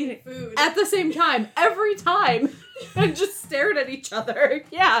eating food. At the same time, every time. And just stared at each other.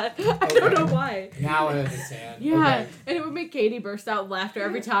 Yeah. I don't know why. Now I understand. Yeah. Okay. And it would make Katie burst out in laughter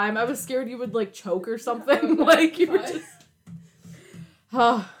every time. I was scared you would, like, choke or something. Like, you were just...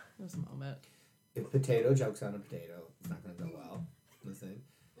 Oh, it was a moment. If potato jokes on a potato, it's not going to go well. Listen.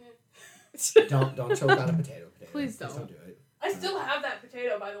 Don't choke on a potato. Please don't. Please don't do it. I still have that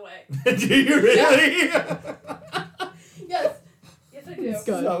potato, by the way. Do you really? Yes. Yes, I do. It's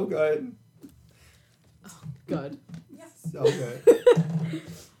good. So good. Oh, good. Yes. So good.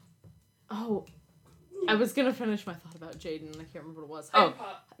 Oh, I was going to finish my thought about Jaden. I can't remember what it was. Hyperpop.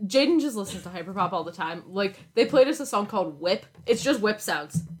 Oh, Jaden just listens to hyperpop all the time. Like, they played us a song called Whip. It's just whip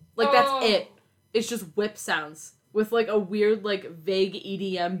sounds. Like, that's it. It's just whip sounds. With, like, a weird, like, vague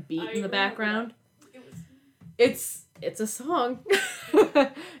EDM beat in the background. It's a song.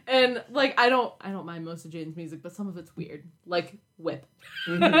 And, like, I don't mind most of Jaden's music, but some of it's weird. Like, Whip.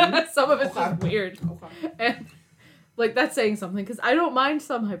 Some of it's just weird. Okay. And, like, that's saying something, because I don't mind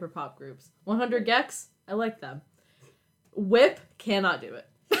some hyperpop groups. 100 Gex, I like them. Whip, cannot do it.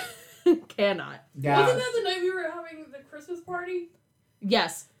 Cannot. Yeah. Wasn't that the night we were having the Christmas party?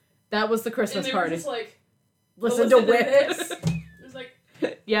 Yes, that was the Christmas and they party. Were just like, listen to Whip. This. It was like,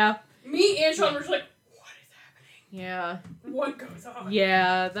 yeah. me and Sean were just like, what is happening? Yeah. What goes on?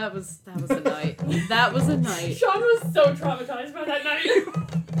 Yeah, that was a night. That was a night. Sean was so traumatized by that night.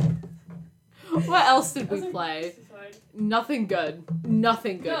 What else did I was we like, play? "This is fine." Nothing good.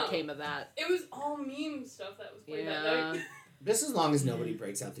 Nothing good No. came of that. It was all meme stuff that was played that Yeah. night. Just as long as nobody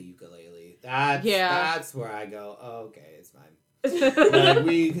breaks out the ukulele. That's where I go, oh, okay, it's fine. Like,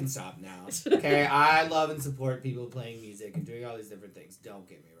 we can stop now. Okay, I love and support people playing music and doing all these different things. Don't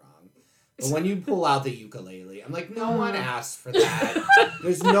get me wrong. But when you pull out the ukulele, I'm like, no one asked for that.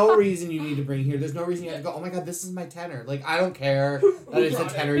 There's no reason you need to bring here. There's no reason you have to go, oh my god, this is my tenor. Like, I don't care that it's a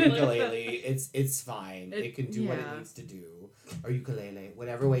tenor ukulele. It's fine. It can do what it needs to do. Or ukulele,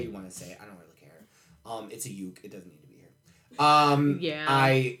 whatever way you want to say it. I don't really care. It's a uke. It doesn't need to be here. Yeah.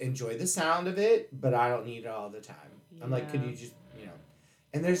 I enjoy the sound of it, but I don't need it all the time. I'm like, could you just,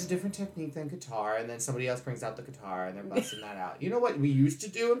 and there's a different technique than guitar, and then somebody else brings out the guitar, and they're busting that out. You know what we used to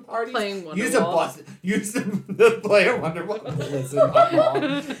do in parties? Playing Wonderwall. Use the player Wonderwall. Listen, not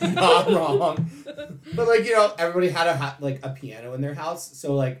wrong. Not wrong. But, like, everybody had a piano in their house,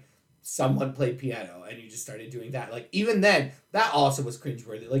 so, like, someone played piano, and you just started doing that. Like, even then, that also was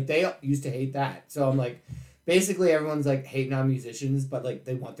cringeworthy. Like, they used to hate that. So I'm like, basically everyone's like hating on musicians, but like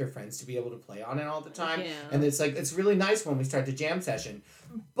they want their friends to be able to play on it all the time. Yeah. And it's like, it's really nice when we start the jam session.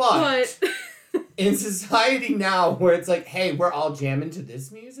 But in society now where it's like, hey, we're all jamming to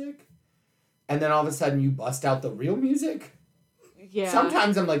this music, and then all of a sudden you bust out the real music. Yeah.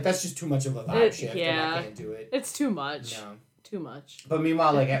 Sometimes I'm like, that's just too much of a vibe shift, and I can't do it. It's too much. No. Too much. But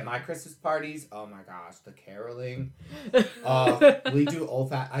meanwhile, like at my Christmas parties, oh my gosh, the caroling. We do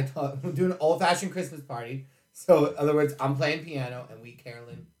we're doing an old-fashioned Christmas party. So in other words, I'm playing piano and we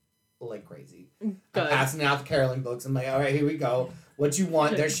caroling like crazy. Good. I'm passing out the caroling books. I'm like, all right, here we go. What you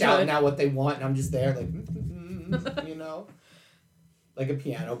want? They're shouting out what they want, and I'm just there like, like a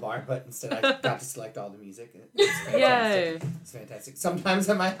piano bar. But instead, I got to select all the music. It's fantastic. Yay. It's fantastic. Sometimes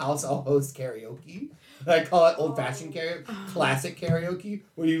at my house, I'll host karaoke. I call it old-fashioned karaoke, classic karaoke,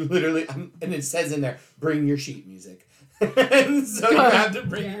 where you literally, and it says in there, bring your sheet music. And so you have to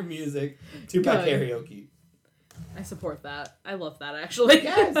bring your music to my karaoke. I support that. I love that, actually.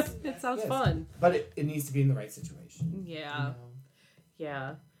 Yes. It sounds fun. But it needs to be in the right situation. Yeah.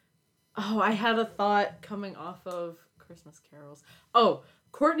 Yeah. Oh, I had a thought coming off of Christmas carols. Oh,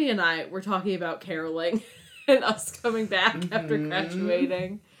 Courtney and I were talking about caroling and us coming back after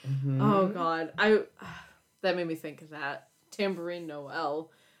graduating. Mm-hmm. Oh, God. That made me think of that. Tambourine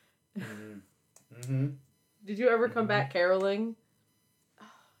Noel. Mm-hmm. Did you ever come back caroling?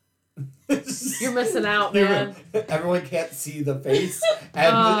 You're missing out, man. Everyone can't see the face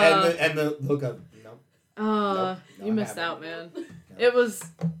and the look of nope. You missed out, man. Nope.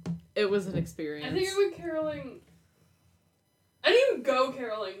 It was an experience. I think I went caroling. I didn't even go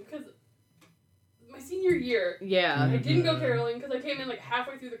caroling because my senior year. Yeah. I didn't go caroling because I came in like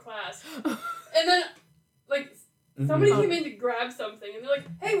halfway through the class, and then like somebody came in to grab something, and they're like,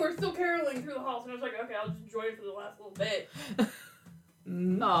 "Hey, we're still caroling through the halls," and I was like, "Okay, I'll just join for the last little bit."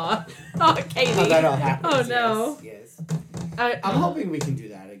 Aw, Katie. Oh, that all happens. Oh no. Yes. I'm hoping we can do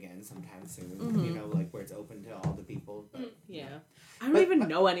that again sometime soon. Mm-hmm. Like where it's open to all the people. But, yeah. I don't even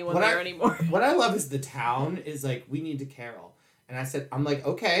know anyone there anymore. What I love is the town is like, we need to carol. And I'm like,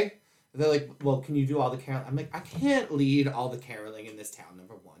 okay. They're like, well, can you do all the carol? I'm like, I can't lead all the caroling in this town,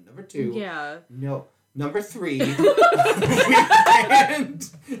 number one. Number two. Yeah. No. Number three. We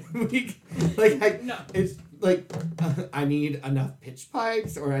can't. No. It's like, I need enough pitch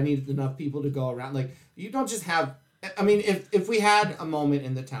pipes, or I need enough people to go around. Like, you don't just have, I mean, if we had a moment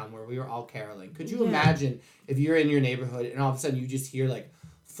in the town where we were all caroling, could you imagine if you're in your neighborhood and all of a sudden you just hear like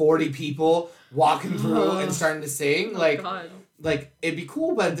 40 people walking through and starting to sing? Like, it'd be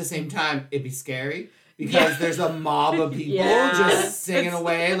cool, but at the same time, it'd be scary because there's a mob of people just singing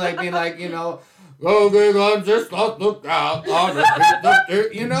away, like being like, oh, just look out on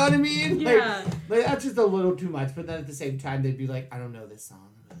the you know what I mean? Yeah. Like that's just a little too much. But then at the same time, they'd be like, I don't know this song.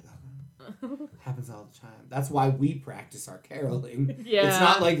 Happens all the time. That's why we practice our caroling. Yeah. It's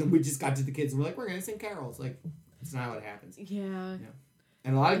not like we just got to the kids and we're like, we're going to sing carols. Like, it's not how it happens. Yeah.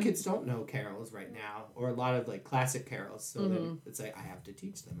 And a lot of kids don't know carols right now, or a lot of like classic carols. So then it's like, I have to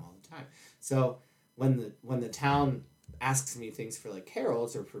teach them all the time. So when the town asks me things for like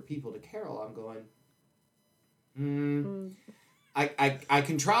carols or for people to carol, I'm going, I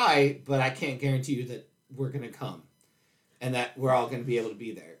can try, but I can't guarantee you that we're going to come and that we're all going to be able to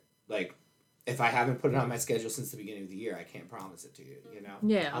be there. Like, if I haven't put it on my schedule since the beginning of the year, I can't promise it to you,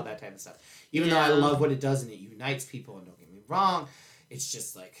 Yeah. All that type of stuff. Even though I love what it does and it unites people, and don't get me wrong, it's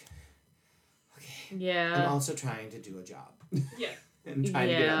just like, okay. Yeah. I'm also trying to do a job. Yeah. And trying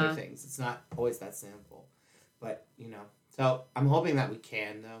to get other things. It's not always that simple. But, so I'm hoping that we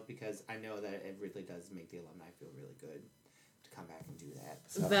can, though, because I know that it really does make the alumni feel really good to come back and do that.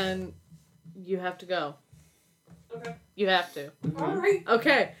 So. Then you have to go. Okay. You have to. Mhm. All right.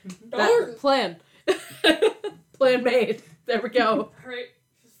 Okay. Darn. Plan. Plan made. There we go. All right.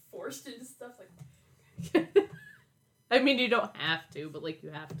 Just forced into stuff like. I mean, you don't have to, but, like,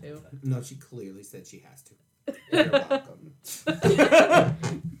 you have to. No, she clearly said she has to. You're welcome.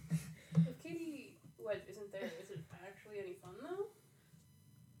 If Katie Wedge isn't there, is it actually any fun though?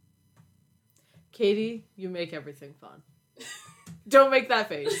 Katie, you make everything fun. Don't make that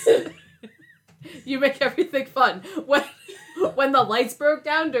face. You make everything fun. When the lights broke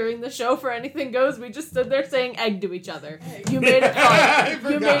down during the show for Anything Goes, we just stood there saying egg to each other. Egg. You made it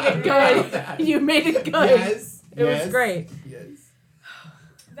fun. You made it good. You made it good. Yes. It was great. Yes.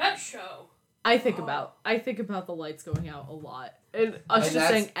 That show. I think about the lights going out a lot. And us And just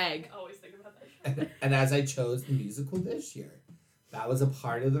saying egg. I always think about that show. And as I chose the musical this year, that was a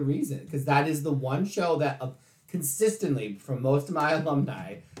part of the reason. Because that is the one show that consistently, from most of my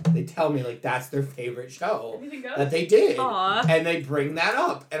alumni, they tell me, like, that's their favorite show Anything Goes? that they did. Aw. And they bring that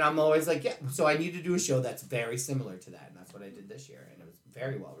up. And I'm always like, yeah. So I need to do a show that's very similar to that. And that's what I did this year. And it was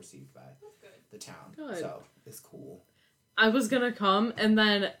very well received by That's good. the town. Good. So it's cool. I was gonna come, and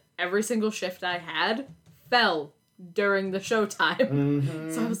then every single shift I had fell during the showtime.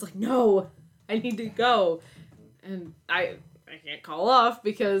 Mm-hmm. So I was like, no, I need to go. And I can't call off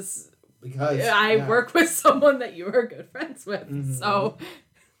because I work with someone that you are good friends with. Mhm. So,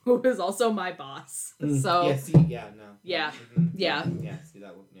 who is also my boss. Mm. So, Yeah, see, yeah, no. Yeah. Mhm. Yeah. Yeah, see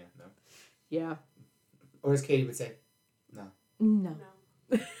that one? Yeah, no. yeah. Or as Katie would say, no. No.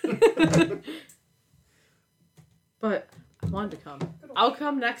 No. But I wanted to come. I'll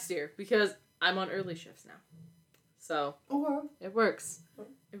come next year because I'm on early shifts now. So, Or it works.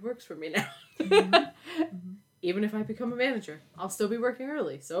 It works for me now. Mm-hmm. Even if I become a manager, I'll still be working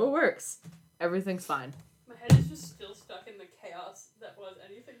early. So it works. Everything's fine. My head is just still stuck in the chaos that was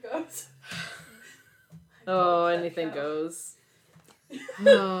Anything Goes. I Oh, love that Anything show. Goes.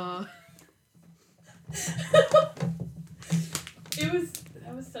 Oh.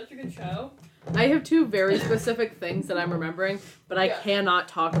 That was such a good show. I have two very specific things that I'm remembering, but I Yeah. cannot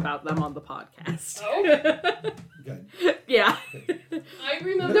talk about them on the podcast. Oh. good. Yeah. I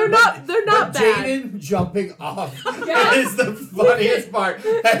remember. They're not But bad. Jaden jumping off Yeah. is the funniest part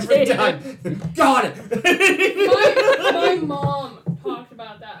every Jaden. time. Got it. My mom talked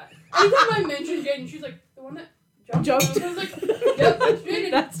about that. Anytime I mentioned Jaden, she's like, the one that jumped. I was like, yep, that's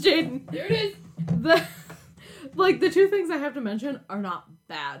Jaden. That's Jaden. There it is. The two things I have to mention are not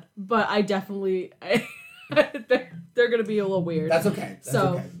bad, but I definitely they're gonna be a little weird. That's okay. That's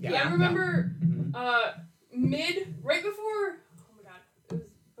So, okay. Yeah, I remember Mhm. right before, oh my god, it was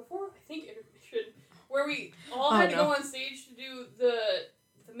before, I think, intermission, where we all Oh, had to no. go on stage to do the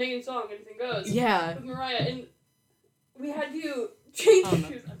Megan song, Anything Goes, Yeah. with Mariah, and we had to change Oh, no.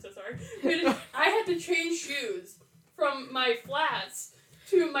 shoes. I'm so sorry. I had to change shoes from my flats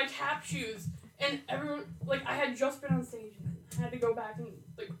to my tap shoes, and everyone, like, I had just been on stage, and I had to go back and,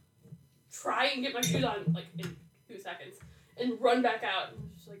 like, try and get my shoes on, like, in 2 seconds, and run back out, and I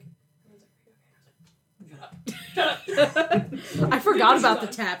was just like, shut up. I forgot about the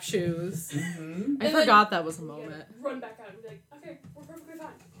tap shoes. Mhm. I And forgot that was a then moment. run back out and be like, okay, we're perfectly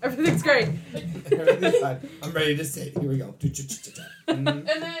fine. Everything's great. Everything's fine. I'm ready to sit. Here we go. Mhm. And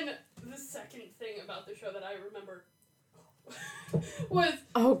then the second thing about the show that I remember was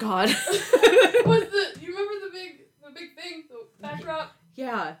Oh God. you remember the big thing, the backdrop?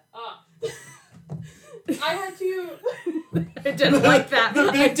 Yeah. I had to. I didn't like that. The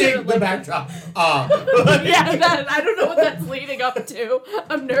I big didn't thing, the like backdrop. Yeah, that I don't know what that's leading up to.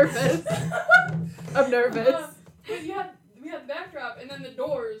 I'm nervous. I'm nervous. But we had the backdrop and then the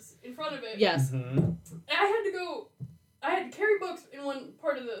doors in front of it. Yes. Mhm. And I had to carry books in one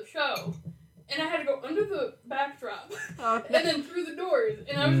part of the show, and I had to go under the backdrop Oh, and then through the doors,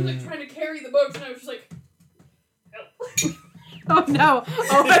 and I was just like trying to carry the books, and I was just like, help. oh no.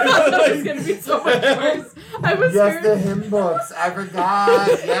 Oh, I thought that was gonna be so much worse. I was Yes, scared. the hymn books. I forgot.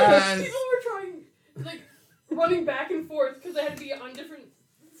 Yes. People were trying, like, running back and forth because they had to be on different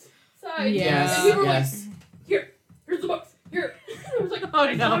sides. Yes, And people were yes. like, here's the books, here. I was like, Oh,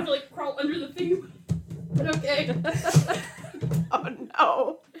 I still no. have to, like, crawl under the thing. But okay. Oh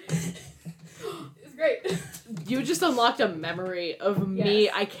no. It's great. You just unlocked a memory of me.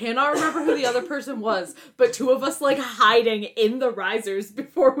 Yes. I cannot remember who the other person was, but two of us like hiding in the risers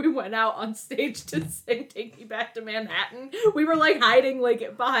before we went out on stage to sing Take Me Back to Manhattan. We were like hiding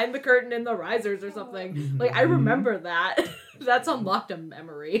like behind the curtain in the risers or something. Like I remember that. That's unlocked a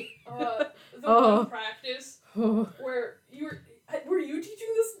memory. The Oh. one practice where were you teaching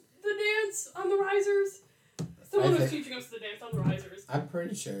the dance on the risers? Someone was teaching us the dance on the risers. I'm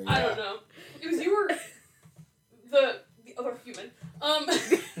pretty sure. Yeah. I don't know. It was you were the other human. I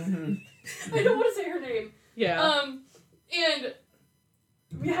don't want to say her name. Yeah. And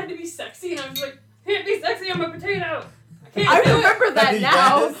we had to be sexy, and I was like, can't be sexy, I'm a potato. I remember that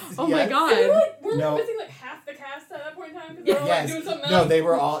now. Yes, oh my yes. god. And we're missing like half the cast at that point in time because they were like doing something else. No, they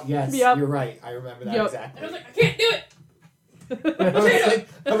were all. Yes, Yep. you're right. I remember that Yep. exactly. And I was like, I can't do it. I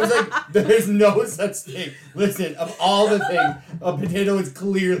was like, there's no such thing. Listen, of all the things, a potato is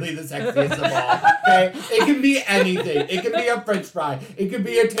clearly the sexiest of all. Okay, it can be anything. It could be a French fry. It could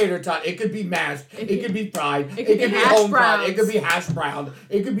be a tater tot. It could be mashed. It could be fried. It could be hash home fried. browns. It could be hash browned.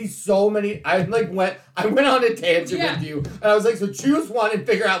 It could be so many. I went on a tangent with you, and I was like, so choose one and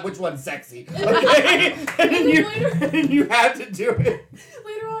figure out which one's sexy. Okay, and then you had to do it.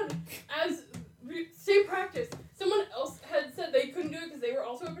 Later on, same practice, someone else had said they couldn't do it because they were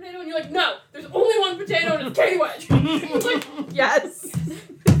also a potato, and you're like, no, there's only one potato and it's Katie Wedge. I was like, Yes.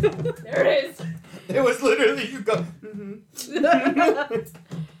 there it is. It was literally you go.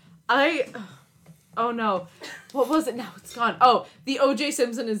 Oh no. What was it? Now it's gone. Oh, the O.J.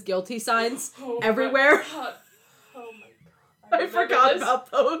 Simpson is guilty signs everywhere. My God. Oh my God. I forgot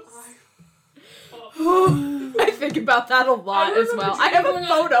about those. Oh. I think about that a lot as well. I have a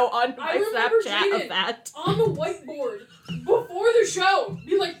photo on my Snapchat of that. On the whiteboard before the show,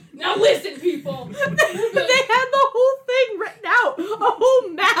 be like, now listen, people. They had the whole thing written out, a whole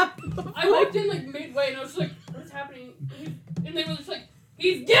map. I walked in like midway and I was like, what's happening? And they were just like,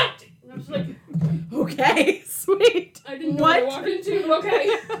 he's guilty. And I was like, okay, sweet. I didn't know what I walked into, but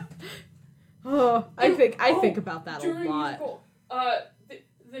okay. Oh, I think about that a during lot. Musical,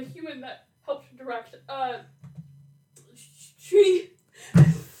 the human that helped direct, she,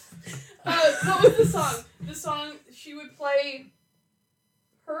 what was the song? The song she would play,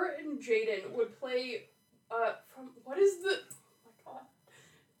 her and Jaden would play, from, what is the, oh my god.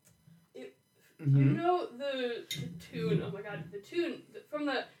 You know the tune, oh my god, the tune from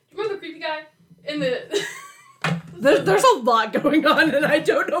do you remember the creepy guy? In the... There's a lot going on, and I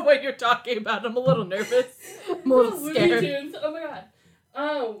don't know what you're talking about. I'm a little nervous. I'm a little scared. Looney Tunes. Oh my god.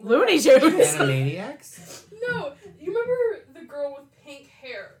 Oh. Looney Tunes. Animaniacs? No. You remember the girl with pink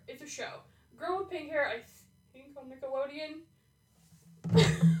hair? It's a show. Girl with pink hair, I think on Nickelodeon.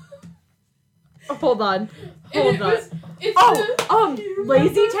 Hold on.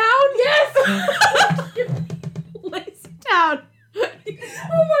 Lazy Town? Yes! Lazy Town.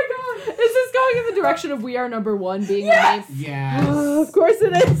 Oh my god! Is this going in the direction of We Are Number One being yes! the name? Yes. Of course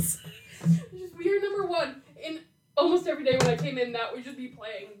it is. We Are Number One. And almost every day when I came in, that would just be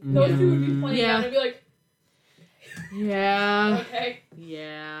playing. Those two would be playing, and I'd be like... Yeah. Okay.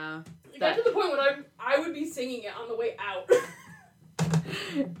 Yeah. It got to the point when I would be singing it on the way out.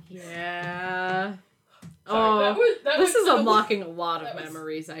 Yeah. Sorry, this is unlocking a lot of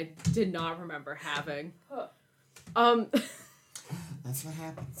memories I did not remember having. That's what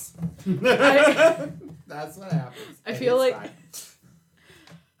happens. I That's what happens. I feel like...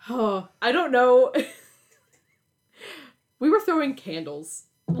 I don't know. We were throwing candles,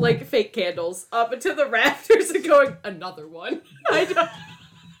 like fake candles, up into the rafters and going, another one. I don't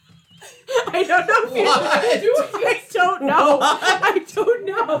know if you... I don't know. I don't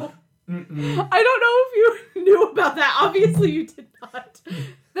know. I don't know if you knew about that. Obviously you did not.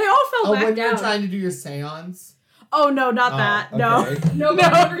 They all fell back when down. you were trying to do your seance? Oh, no, not that. Okay. No, but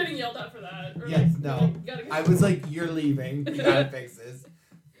I'm never getting yelled at for that. Or Yes, like, no. I was like, you're leaving. You gotta fix this.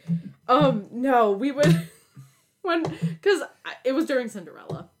 No, we would... Because it was during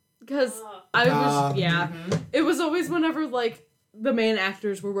Cinderella. Because I was... It was always whenever, like, the main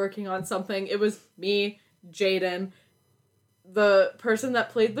actors were working on something. It was me, Jaden, the person that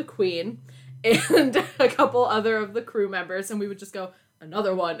played the queen, and a couple other of the crew members, and we would just go,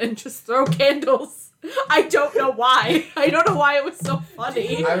 another one, and just throw candles. I don't know why. I don't know why it was so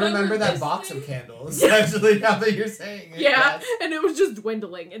funny. I remember that box of candles, actually, now that you're saying it. Yeah, yes. and it was just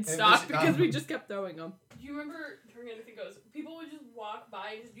dwindling and stopped because we just kept throwing them. Do you remember during Anything Goes, people would just walk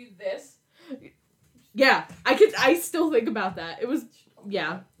by and just do this? Yeah, I still think about that. It was,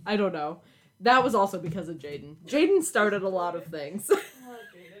 yeah, I don't know. That was also because of Jaden. Jaden started a lot of things.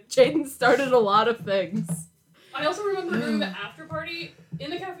 Jaden started a lot of things. I also remember during the after party in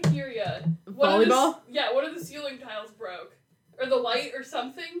the cafeteria. Volleyball? One of the ceiling tiles broke. Or the light or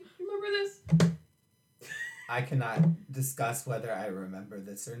something. You remember this? I cannot discuss whether I remember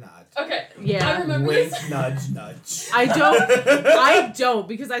this or not. Okay. Yeah. I remember Wink, this. nudge, nudge. I don't,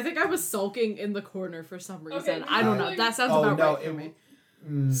 because I think I was sulking in the corner for some reason. Okay, I don't know. That sounds about right for me.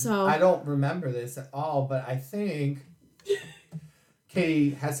 So I don't remember this at all, but I think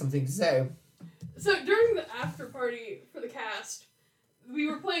Katie has something to say. So during the after party for the cast, we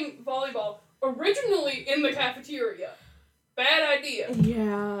were playing volleyball originally in the cafeteria. Bad idea.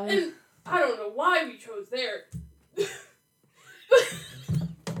 Yeah. And I don't know why we chose there.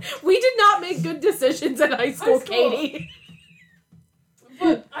 We did not make good decisions in high school, Katie.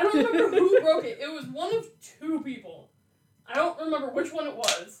 But I don't remember who broke it. It was one of two people. I don't remember which one it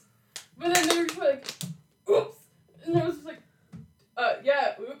was. But then they were just like, oops. And I was just like,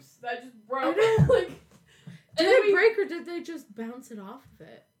 yeah, oops, that just broke. Like, did it break or did they just bounce it off of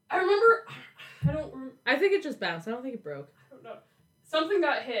it? I remember, I don't remember. I think it just bounced. I don't think it broke. I don't know. Something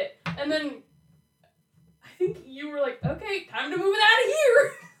got hit. And then I think you were like, okay, time to move it out of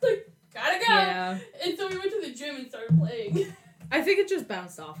here. Like, gotta go. Yeah. And so we went to the gym and started playing. I think it just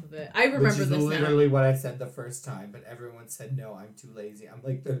bounced off of it. I remember Which is this literally now. what I said the first time, but everyone said, no, I'm too lazy. I'm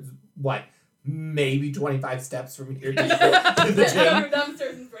like, there's, what, maybe 25 steps from here to the gym? You're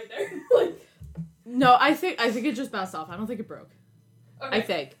downstairs and it's right there. Like, No, I think it just bounced off. I don't think it broke.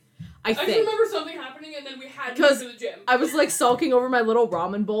 okay. I just think. remember something happening and then we had to go to the gym. I was like sulking over my little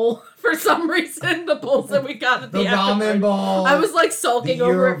ramen bowl for some reason. The bowls that we got at the ramen bowl. I was like sulking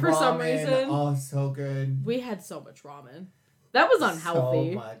over it for ramen. some reason. Oh, so good. We had so much ramen. That was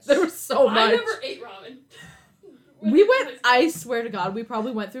unhealthy. So much. There was so much. I never ate ramen. We went, I swear to God, we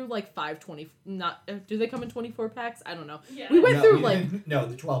probably went through like 520, do they come in 24 packs? I don't know. Yeah. We went through like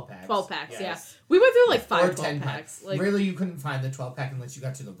the 12 packs. 12 packs, Yes. yeah. We went through like Or 5 10 12 packs. Like, really, you couldn't find the 12 pack unless you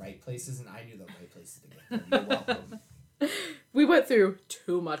got to the right places, and I knew the right places to get them. You're welcome. we went through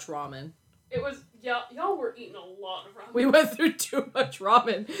too much ramen. It was, y'all were eating a lot of ramen. We went through too much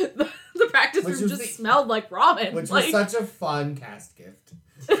ramen. The practice room just smelled like ramen. Which like, was such a fun cast gift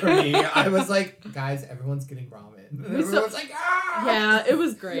for me. I was like, guys, everyone's getting ramen. And everyone's like, ah! Yeah, it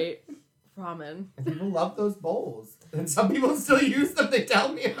was great. Ramen. And people love those bowls. And some people still use them. They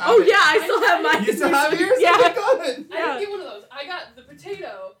tell me about Oh, it. yeah, I still have mine. You still have yours? Yeah. Oh my God. I didn't get one of those. I got the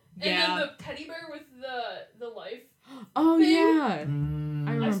potato and Yeah. then the teddy bear with the life. Oh, thing. yeah. Mm,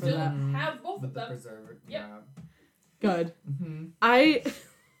 I I remember still that. have both with of the them. preserver. Yep. Yeah. Good. Mm-hmm.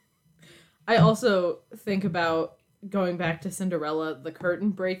 I also think about going back to Cinderella, the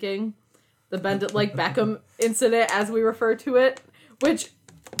curtain breaking, the Bend It Like Beckham incident, as we refer to it, which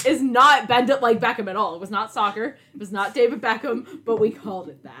is not Bend It Like Beckham at all. It was not soccer. It was not David Beckham, but we called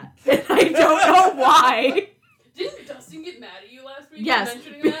it that. And I don't know why. Didn't Dustin get mad at you last week Yes. for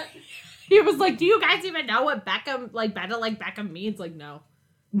mentioning that? He was like, do you guys even know what Beckham, like, Bend It Like Beckham means? Like, no.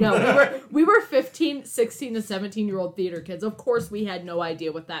 No, we were 15, 16, and 17-year-old theater kids. Of course we had no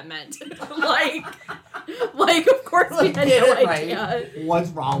idea what that meant. like, of course we had no idea. Right. What's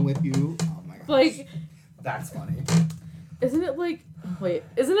wrong with you? Oh my gosh. Like, that's funny. isn't it like, wait,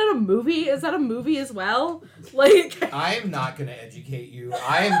 isn't it a movie? Is that a movie as well? Like, I am not going to educate you.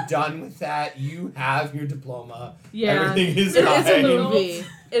 I am done with that. You have your diploma. yeah. Everything is It fine. is a movie.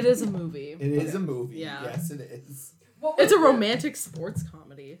 It is a movie. It is a movie. Yeah. Yes, it is. It's a romantic sports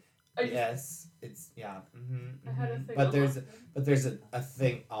comedy. Yes, it's yeah. Mm-hmm, I had a thing. But there's a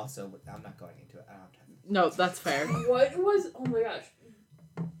thing also. I'm not going into it. I don't have time. No, that's fair. What was? Oh my gosh!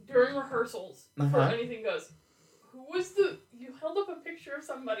 During rehearsals for Anything Goes, who was you held up a picture of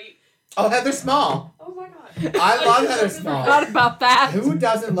somebody? Oh, Heather Small. Oh my god! I love Heather just Small. Forgot about that. Who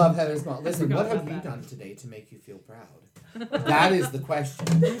doesn't love Heather Small? Listen, forgot what have about you that. done today to make you feel proud? That is the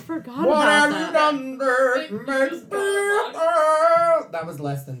question. I forgot What about have that. you done that It makes just me got proud? That was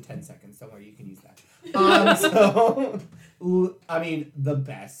less than 10 seconds. Don't worry, you can use that. So, I mean, the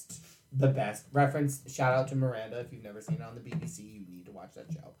best reference. Shout out to Miranda. If you've never seen it on the BBC, you need to watch that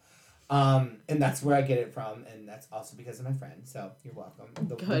show. And that's where I get it from, and that's also because of my friend. So you're welcome,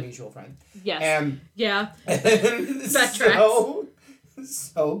 the mutual friend. Yes. And Yeah. that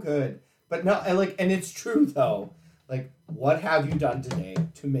so good. But no, and it's true though. Like, what have you done today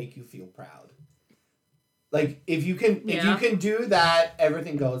to make you feel proud? Like, if you can do that,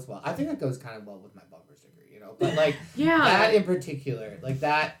 everything goes well. I think that goes kind of well with my bumper's degree, you know. But like, Yeah. that in particular, like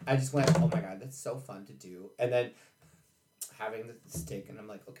that, I just went, oh my god, that's so fun to do. And then having the stick, and I'm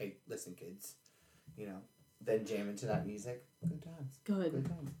like, okay, listen, kids, you know, then jam into that music. Good times. Good. Good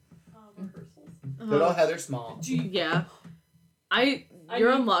times. Rehearsals. Good old Heather Small. Yeah.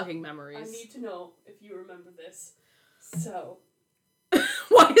 You're unlocking memories. I need to know if you remember this. So.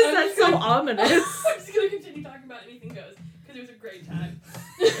 Why is that so ominous? I'm just gonna continue talking about Anything Goes because it was a great time.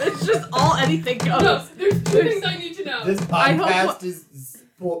 It's just all anything goes. No, there's two things I need to know. This I hope podcast is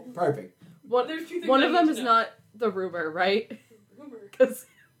perfect. There's two things One I of need them to is know. not the rumor, right? Rumor. Because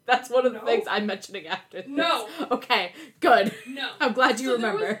That's one of the No. things I'm mentioning after this. No. Okay, good. No. I'm glad you So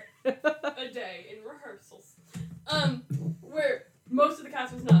there remember. A day in rehearsals, where most of the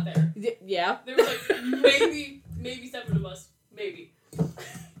cast was not there. Yeah. There was like maybe 7 of us, maybe.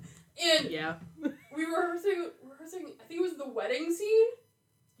 And Yeah. we were rehearsing. I think it was the wedding scene.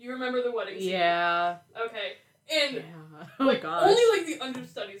 Do you remember the wedding scene? Yeah. Okay. And Yeah. Oh like gosh. only like the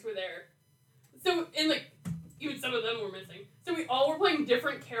understudies were there. So and like even some of them were missing. So we all were playing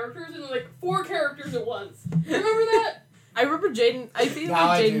different characters and like 4 characters at once. Remember that? I remember Jaden. I feel Now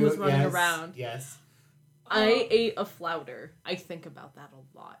like I Jaden do, was running yes, around. Yes. I ate a flounder. I think about that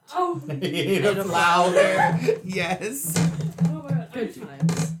a lot. Oh. Ate Ate a a flower. Yes. Oh my god. Good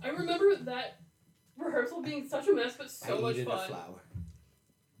times. I remember that rehearsal being such a mess, but so I much ate a fun. flower.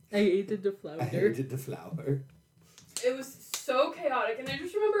 I ate the I flounder. ate the flower. It was so chaotic, and I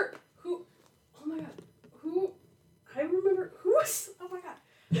just remember who. Oh my god, who? I remember who was. Oh my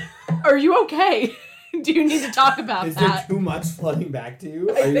god. Are you okay? Do you need to talk about Is there that? too much flooding back to you?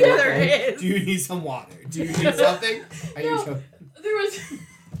 I Are you think there okay? is. Do you need some water? Do you need something? Are you No. sure? There was.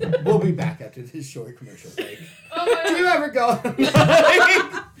 We'll be back after this short commercial break. Oh my Do you god. ever go?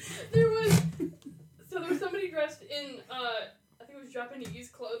 There was. So there was somebody dressed in I think it was Japanese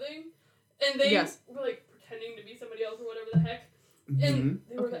clothing, and they Yes. were like pretending to be somebody else or whatever the heck, and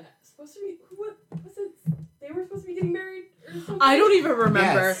they were Okay. supposed to be. What was it? They were supposed to be getting married or something. I don't even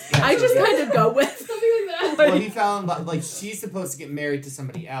remember. Yes, yes. I just kind of go with. Something like that. Well, he fell in love. Like, she's supposed to get married to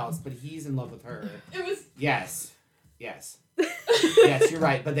somebody else, but he's in love with her. It was. Yes. Yes. Yes, you're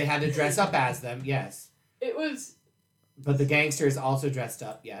right. But they had to dress up as them. Yes. It was. But the gangsters also dressed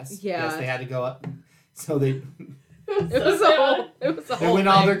up. Yes. Yeah. Yes, they had to go up. So they It was a whole. It was a they whole. win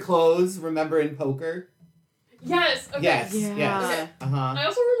all thing. their clothes. Remember in poker? Yes. Okay. Yes. Yeah. Yes. Uh huh. I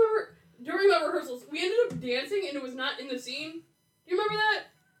also remember during the rehearsals we ended up dancing and it was not in the scene. Do you remember that?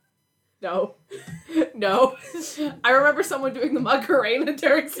 No. No. I remember someone doing the Macarena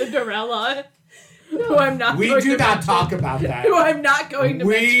during Cinderella. Who I'm not We going do to not mention. talk about that. Who I'm not going to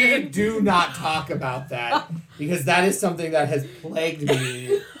We mention. do not talk about that because that is something that has plagued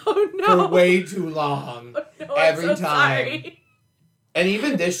me Oh no. for way too long. Oh, no, every I'm so time. Sorry. And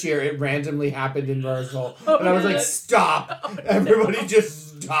even this year, it randomly happened in rehearsal, Oh, and I was like, yes. "Stop! Oh, Everybody, no.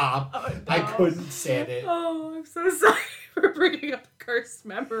 just stop!" Oh, I no. couldn't stand it. Oh, I'm so sorry for bringing up a cursed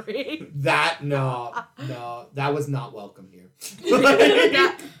memory. That no, that was not welcome here.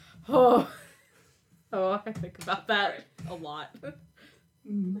 That- oh, I think about that a lot.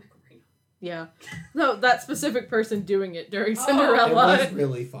 Yeah. No, that specific person doing it during Oh. It Cinderella. was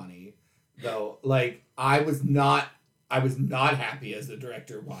really funny, though. Like I was not happy as the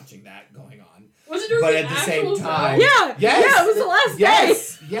director watching that going on. Was it during But the at the same actual show? time- Yeah. Yes. Yeah, it was the last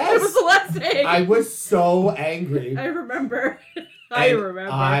Yes, day. yes. It was the last day. I was so angry. I remember. I And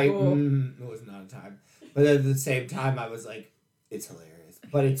remember. It was not a time. But at the same time, I was like, it's hilarious.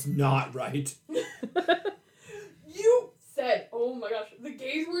 But it's not right. You said, oh my gosh, the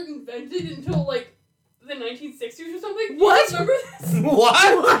gays weren't invented until like the 1960s or something. What? You remember this? What?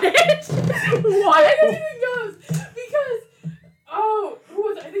 What? I What? don't even know because who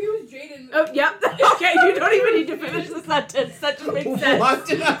was it? I think it was Jaden. Oh, yep. Okay, you don't even need to finish the sentence. That just makes sense. What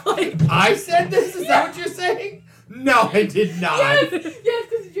did Like, I said this? Is that what you're saying? No, I did not. Yes,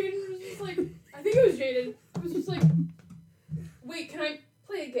 because Jaden was just like, I think it was Jaden. It was just like, wait, can I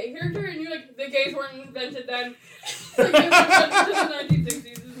play a gay character? And you're like, the gays weren't invented then. Like, they were invented in the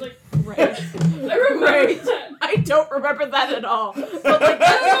 1960s. It was like, right. I remember Right. that. I don't remember that at all. But like I don't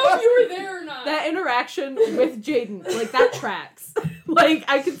that, know if you were there or not. that interaction with Jaden, like that tracks. Like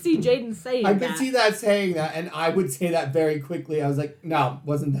I could see Jaden saying I that. could see that saying that, and I would say that very quickly. I was like, no,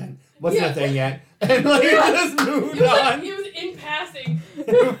 wasn't then. Wasn't Yeah. a thing yet. And like, Yeah. just moved It was, on. like, it was in passing.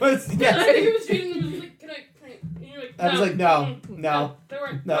 It was, And yes. I think it was Jaden who was like, can I? And you're like, no. I was like, no, no. They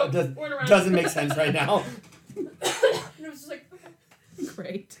weren't. No, it weren't around. doesn't make sense right now. And it was just like, okay.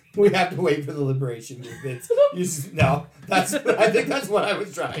 Great. We have to wait for the liberation movements. You just, no, I think that's what I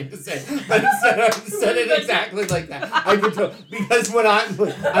was trying to say. But instead, I said it exactly like that. I could tell, because when I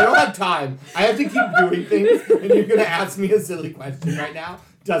don't have time. I have to keep doing things, and you're gonna ask me a silly question right now.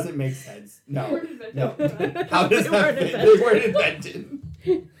 Doesn't make sense. They No, weren't invented. no. How does They that weren't fit? invented. They weren't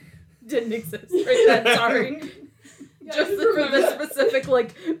invented. Didn't exist right then. Sorry. Yeah, I Just for remember the that. specific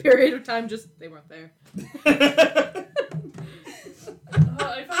like period of time, just they weren't there.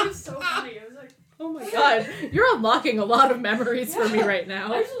 I found it so funny. I was like, Oh my god, you're unlocking a lot of memories for me Yeah. right I now.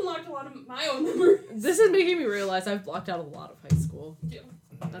 just unlocked a lot of my own memories. This is making me realize I've blocked out a lot of high school. Yeah.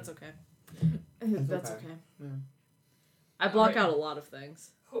 That's okay. That's okay. okay. Yeah. I block Okay. out a lot of things.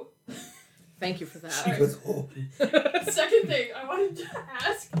 Oh. Thank you for She that. goes, oh. Second thing I wanted to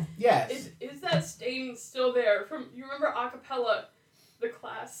ask Yes. is that stain still there from, you remember acapella, the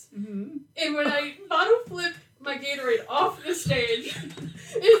class? Mm-hmm. And when I bottle flipped my Gatorade off the stage,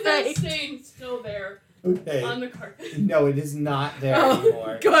 is that Right. stain still there Okay. on the carpet? No, it is not there Oh,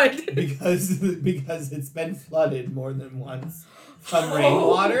 anymore. good. Because it's been flooded more than once from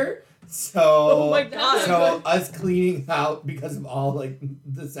rainwater. So Oh my god. so us cleaning out because of all like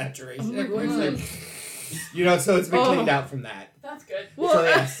the saturation Oh my everywhere. God. Like, so it's been Oh. cleaned out from that. That's good.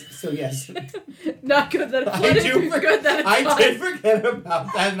 Well, So yes. not good that it's I do good that it's I fine. did forget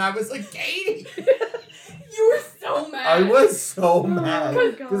about that, and I was like, Katie. You were so mad. I was so mad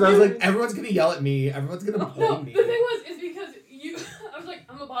Oh, because I was like, God. everyone's gonna yell at me. Everyone's gonna blame No, me. the thing was, is because you, I was like,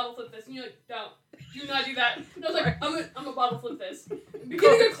 I'm gonna bottle flip this, and you're like, don't, do not do that. And I was like, I'm gonna bottle flip this.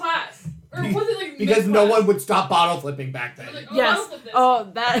 Beginning of class, or was it like Because no mid-class? one would stop bottle flipping back I then. was like, I'm gonna Yes. bottle flip this.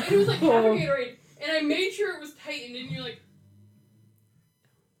 Oh, that. And it was like half a Oh. Gatorade, and I made sure it was tightened, and you're like,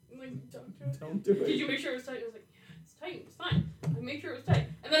 don't do it. Don't do Did it. you make sure it was tight? I was like, yeah, it's tight, it's fine. I made sure it was tight.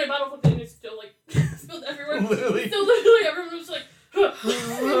 And then I bottle flipped it, and it's still like, spilled everywhere. Literally. So literally everyone was like, huh.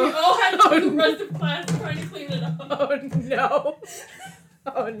 And we all had to spend the rest of class trying to clean it up. Oh no.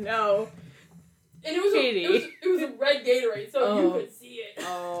 Oh no. And it was, Katie. it was a red Gatorade, so you Oh. could see it.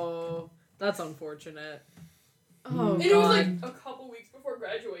 Oh, that's unfortunate. Mm. Oh And god. it was like a couple weeks before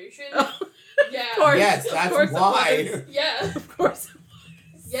graduation. Oh, Yeah. of course. Yes, of that's course it why. was. Yeah. Of course.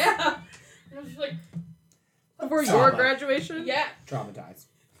 Yeah. And I was just like, Before Trauma. your graduation? yeah. Traumatized.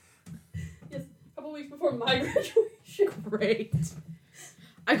 Yes. A couple weeks before my graduation. Great.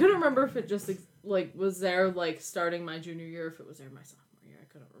 I couldn't remember if it just like was there like starting my junior year, if it was there my sophomore year. I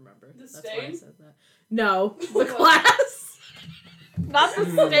couldn't remember. The That's why I stain? said that. No, the What? class. Not the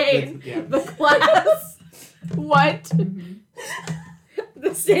stain. Yeah. The class. What?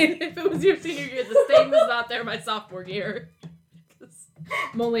 The stain. If it was your senior year, the stain was not there my sophomore year. 'Cause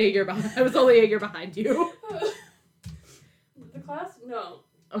I'm only a year behind. I was only a year behind you. The class? No.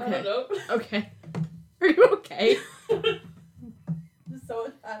 I Okay. don't know. Okay. Are you okay? Just so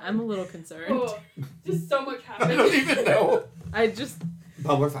much happened. I'm a little concerned. Oh, just so much I happened. don't even know. I just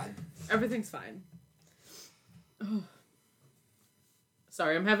But we're fine. everything's fine. Oh.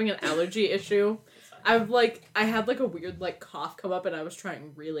 Sorry, I'm having an allergy issue. I had like a weird like cough come up and I was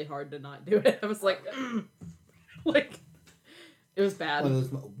trying really hard to not do it. I was like, like it was bad. One of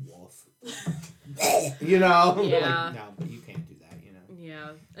those wolf. You know? Yeah. Like, no, but you can't do that, you know?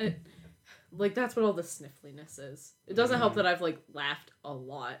 Yeah. Like that's what all the sniffliness is. It doesn't help Mhm. that I've like laughed a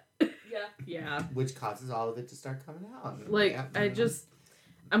lot. Yeah. Yeah. Which causes all of it to start coming out. Like Yeah, I you know. just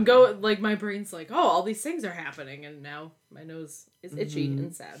I'm going like my brain's like, oh, all these things are happening and now my nose is itchy Mhm.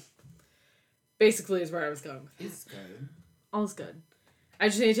 and sad. Basically is where I was going with It's good. All's good. I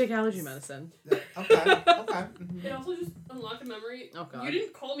just need to take allergy medicine. Okay, okay. Mhm. It also just unlocked a memory. Oh god. You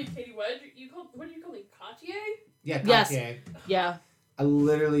didn't call me Katie Wedge. What did you call me? Cartier? Yeah, Yes. Cartier. Yeah. I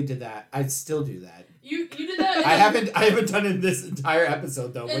literally did that. I still do that. You did that. and I then haven't done it this entire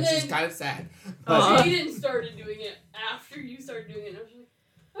episode though, And which is then- kind of sad. Aw. But Jaden started doing it after you started doing it. And I was just like,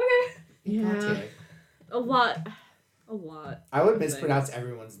 okay. Yeah. Cartier. A lot. I would Things. mispronounce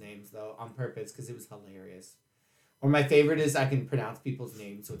everyone's names though on purpose because it was hilarious. Or my favorite is I can pronounce people's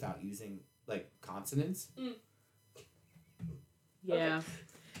names without using like consonants. Yeah.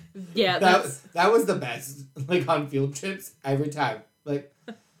 Yeah, that's That was the best. Like on field trips every time. Like,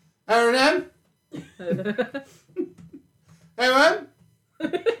 Aaron, Aaron,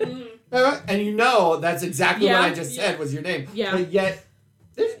 Mm. and you know that's exactly Yeah. what I just said was your name. Yeah. But yet,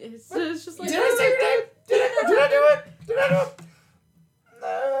 it's just like did I say your name? Did I do it? Did I do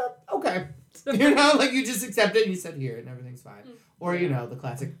it? Okay. You know, like you just accept it and you said here and everything's fine. Mm. Or you know the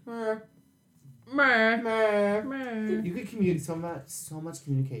classic. Mer. Mer. Mer. You could communicate so much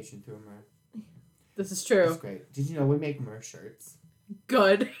communication through a mer. This is It's true. great. Did you know we make mer shirts?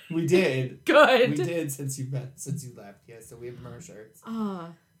 Good. We did. Good. We did since you left. Yeah, so we have mer shirts.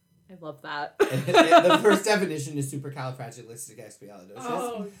 Ah, I love that. And the first definition is supercalifragilisticexpialidocious.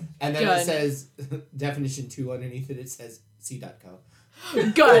 Oh, And then Good. it says definition 2 underneath it. It says C. Dutko.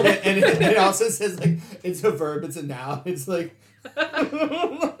 Good. And it also says like it's a verb. It's a noun. It's like,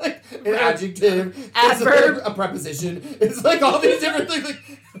 like an adjective. It's Adverb. like a preposition. It's like all these different things.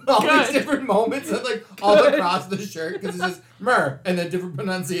 Like all these Good. different moments that like all Good. across the shirt because it says mer and then different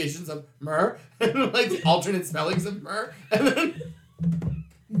pronunciations of mer and like alternate spellings of mer and then.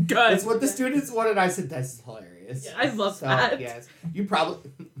 Good. That's what the students wanted. I said, this is hilarious. Yeah. I love So, that. yes. You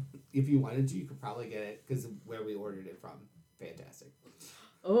probably, if you wanted to, you could probably get it because of where we ordered it from. Fantastic.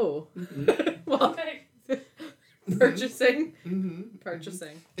 Oh. Mhm. Well, okay. Purchasing. Mm-hmm.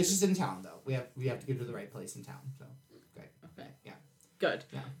 Purchasing. It's just in town though. We have to get to the right place in town. So great. Okay. Yeah. Good.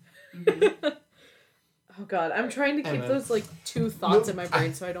 Yeah. Mm-hmm. Oh God, I'm trying to keep Anyway. those like two thoughts in my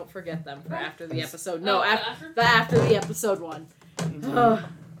brain so I don't forget them for after the episode. No, after the episode one. Mm-hmm.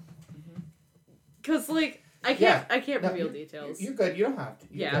 Cause like I can't reveal details. You're good. You don't have to.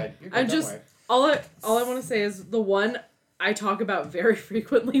 You're good. You're good. I'm Don't just worry. all I want to say is the one I talk about very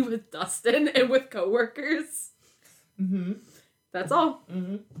frequently with Dustin and with coworkers. Mm-hmm. That's all.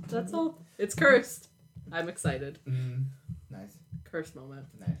 Mm-hmm. That's all. It's cursed. I'm excited. Mm-hmm. Nice. Cursed moment.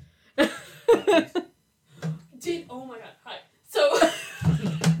 Nice. Oh my god, hi. So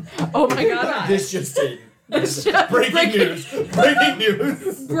Oh my God. Hi. This just in. This just- Breaking news. Breaking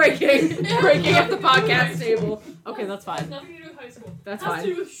news. breaking up the podcast table. Okay, that's It has fine. nothing to do with high school. That's it has fine.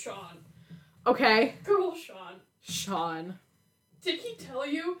 to do with Sean. Okay. Good old Sean. Sean. Did he tell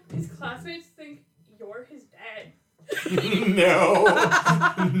you his classmates think you're his dad? No.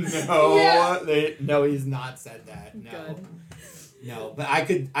 No. Yeah. No, he's not said that. No. Good. No, but I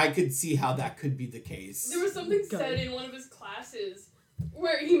could see how that could be the case. There was something Good. said in one of his classes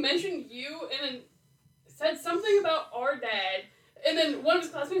where he mentioned you and then said something about our dad. And then one of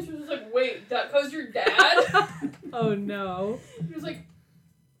his classmates was just like, wait, Dutko's your dad? Oh no. He was like,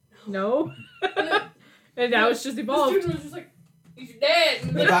 No. and then And now it's just the evolved. student was just like, he's your dad.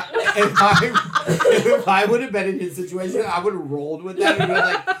 And If I would have been in his situation, I would have rolled with that and been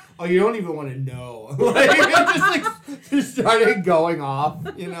like, oh, you don't even want to know. Like, just started going off,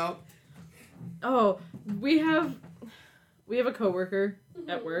 you know? Oh, we have a coworker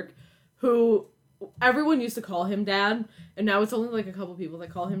at work who everyone used to call him dad, and now it's only like a couple people that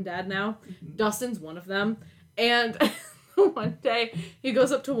call him dad now. Dustin's one of them. And one day he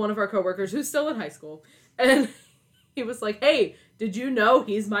goes up to one of our coworkers who's still in high school, and he was like, "Hey, did you know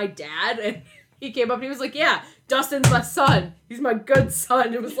he's my dad?" And he came up and he was like, "Yeah, Dustin's my son. He's my good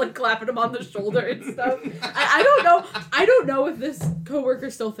son." It was like clapping him on the shoulder and stuff. I don't know if this coworker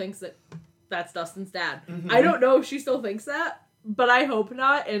still thinks that that's Dustin's dad. Mm-hmm. I don't know if she still thinks that, but I hope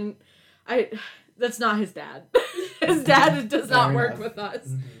not. And that's not his dad. His dad does not Fair work enough. with us.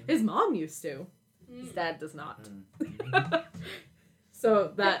 Mhm. His mom used to. His Mm, dad does not. Mhm.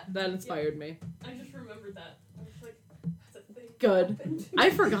 So that inspired me. I just remembered that. I was like, that's a thing. Good. Happened. I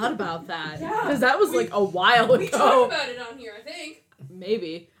forgot about that. Yeah, Because that was we- like a while We ago. talked about it on here, I think.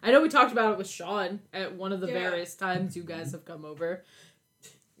 Maybe. I know we talked about it with Sean at one of the Yeah. various times you guys have come over.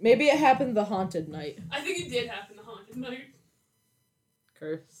 Maybe it happened the haunted night. I think it did happen the haunted night.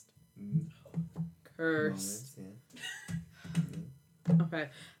 Cursed. Mhm. Cursed. Moments, Okay.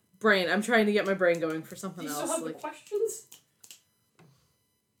 Brain. I'm trying to get my brain going for Do something you still else. have the Like, questions?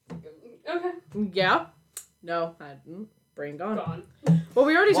 Okay. yeah. No, I didn't. Brain gone. Gone. Well,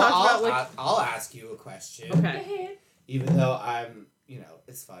 we already Well, talked about like. I'll ask you a question. Okay. Ahead. Even though I'm,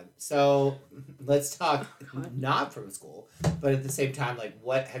 it's fun. So let's talk God. not from school, but at the same time, like,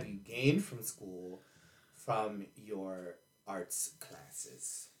 what have you gained from school from your arts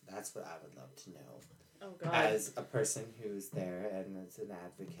classes? That's what I would love to know. Oh God. As a person who's there and as an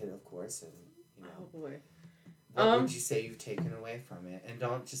advocate, of course, and, Oh boy. what would you say you've taken away from it? And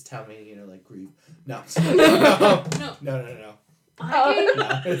don't just tell me, like, grief. No. No. No. I gained,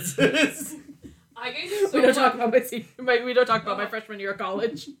 No. It's I gained so We don't talk much. about we don't talk about my freshman year of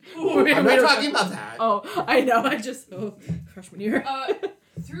college. Ooh. We I'm don't not talk- talking about that. Oh, I know. Freshman year.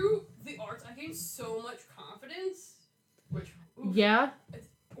 Through the arts, I gained so much confidence, which oof, Yeah.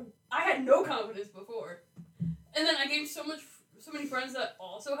 I had no confidence before, and then I gained so many friends that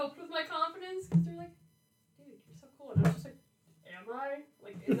also helped with my confidence because they're like, "Dude, you're so cool," and I was just like, "Am I?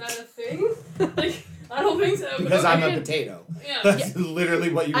 Like, is that a thing? Like, I don't think so." but Because I'm okay. a potato. Yeah. That's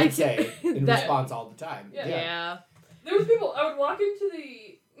literally what you I would say in that- response all the time. Yeah. Yeah. There was people. I would walk into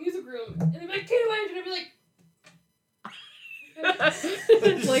the music room and they'd be like, "Katie Wage," and I'd be like.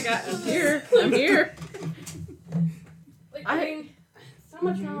 Like I'm here. I'm here. Like, I- I mean, so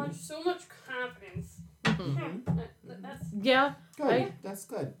much Mhm. knowledge, so much confidence. Mhm. That's Yeah. Good. That's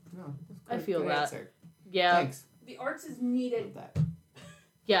good. No, that's I good. feel Good that. answer. Yeah. Thanks. the arts is Love needed. that.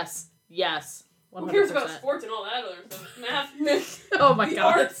 Yes. 100%. Who cares about sports and all that other stuff? Math, Oh my the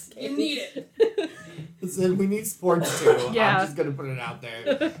God. arts, you need it. Listen, we need sports too. Yeah. I'm just gonna put it out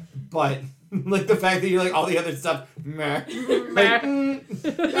there. But like the fact that you're like all the other stuff, meh. Like,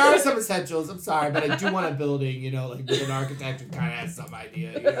 there are some essentials. I'm sorry, but I do want a building. Like with an architect who kind of has some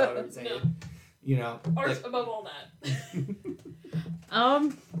idea. You know what I'm saying? No. Arts Like, above all that.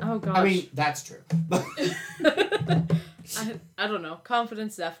 Oh gosh. I mean, that's true. I don't know.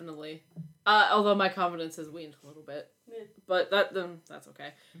 Confidence definitely. Although my confidence has waned a little bit. Yeah. But that's okay.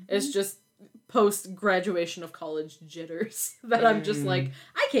 It's just post graduation of college jitters that I'm just like,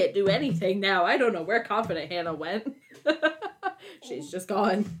 I can't do anything now. I don't know where confident Hannah went. She's just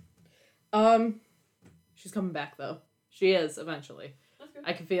gone. She's coming back though. She is eventually. That's good.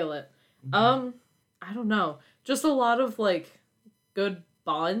 I can feel it. I don't know. Just a lot of like good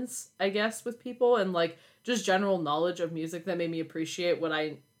bonds, I guess, with people, and like just general knowledge of music that made me appreciate what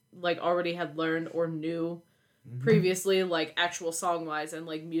I like already had learned or knew previously, like actual song wise and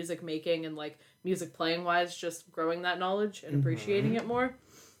like music making and like music playing wise, just growing that knowledge and appreciating it more.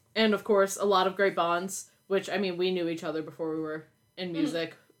 And of course, a lot of great bonds, which I mean, we knew each other before we were in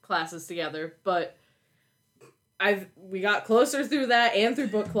music classes together, but we got closer through that and through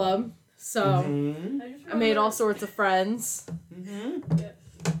book club. So I made all sorts of friends. Yes.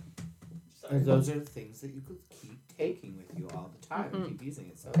 And those are the things that you could keep taking with you all the time and keep using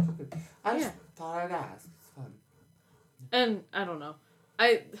it. So it's good. I just thought I'd ask. It's fun. And I don't know.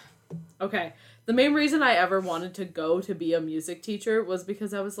 Okay. The main reason I ever wanted to go to be a music teacher was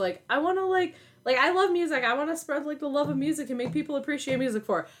because I was like, I want to like I love music. I want to spread like the love of music and make people appreciate music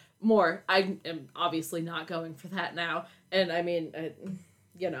more. I am obviously not going for that now. And I mean,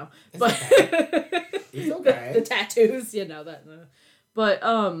 you know, It's but okay. It's okay. the tattoos, you know that. But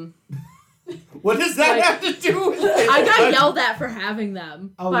what does that like, have to do with it? I got yelled at for having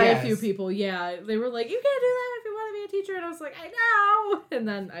them by yes. a few people. Yeah, they were like, "You can't do that if you want to be a teacher," and I was like, "I know." And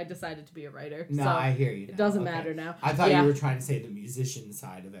then I decided to be a writer. No, so I hear you. Now. it doesn't Okay. matter now. I thought Yeah. you were trying to say the musician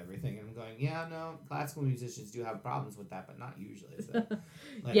side of everything, and I'm going, yeah, no, classical musicians do have problems with that, but not usually. So,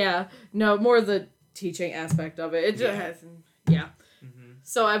 like, Yeah, no, more the teaching aspect of it. It just has, yeah.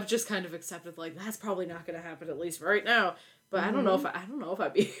 So I've just kind of accepted like that's probably not going to happen at least right now. But I don't know if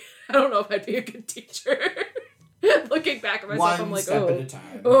I'd be a good teacher. Looking back at myself, I'm like, step oh, at a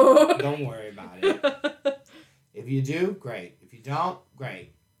time. Oh. Don't worry about it. If you do, great. If you don't,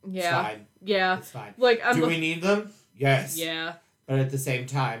 great. yeah, It's fine. yeah. It's fine. Like, Do we need them? Yes. Yeah. But at the same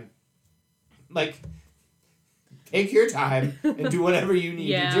time, like, take your time and do whatever you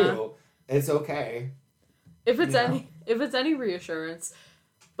need to do. It's okay. If it's any reassurance,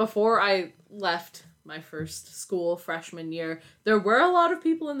 before I left my first school freshman year, there were a lot of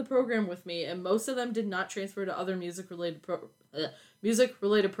people in the program with me, and most of them did not transfer to other music related programs.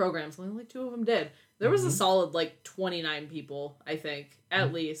 Only like 2 of them did. There was a solid like 29 people, I think,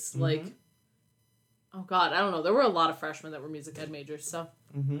 at least. Like, oh god, I don't know. There were a lot of freshmen that were music ed majors. So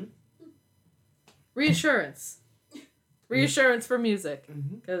reassurance for music,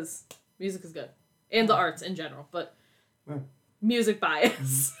 because music is good, and the arts in general, but music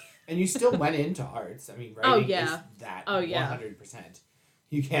bias. And you still went into arts. I mean, writing is that 100%.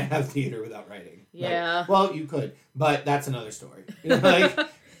 You can't have theater without writing. Yeah. Like, well, you could, but that's another story. Like,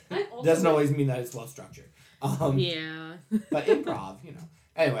 doesn't always mean that it's well structured. Yeah. But improv,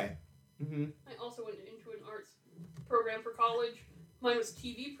 Anyway. I also went into an arts program for college. Mine was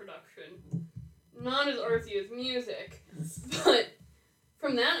TV production. Not as artsy as music, but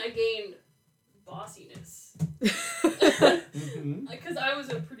from that I gained bossiness. Because I was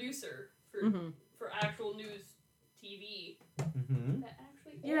a producer for actual news TV that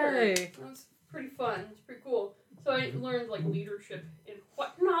actually aired. Yay. That was pretty fun. It's pretty cool. So I learned like leadership and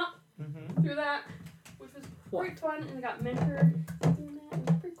whatnot through that, which was quite fun, and I got mentored doing that. It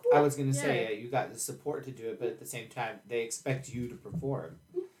was pretty cool. I was going to say, you got the support to do it, but at the same time, they expect you to perform.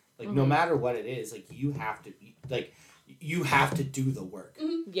 Like, no matter what it is, like, you have to do the work.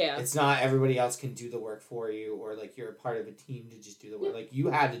 Yeah. It's not everybody else can do the work for you, or, like, you're a part of a team to just do the work. Like, you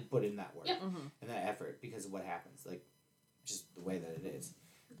had to put in that work and that effort because of what happens. Like, just the way that it is,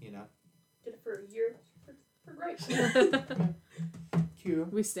 Did it for a year. For great.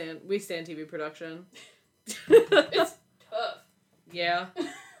 Cute. We stand TV production. It's tough. Yeah.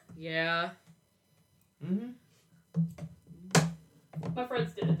 Yeah. My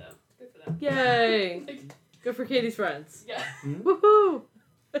friends did it though. Good for them. Yay. Good for Katie's friends. Yeah. Woohoo.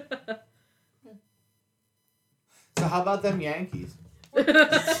 So how about them Yankees?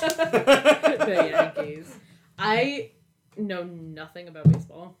 The Yankees. I know nothing about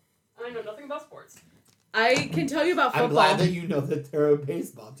baseball. I know nothing about sports. I can tell you about football. I'm glad that you know that they're a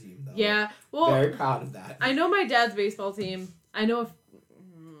baseball team, though. Yeah. Well, very proud of that. I know my dad's baseball team. I know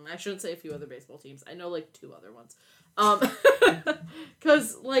I shouldn't say a few other baseball teams. I know like 2 other ones.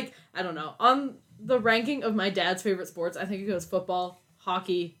 Cause like, I don't know. On the ranking of my dad's favorite sports, I think it goes football,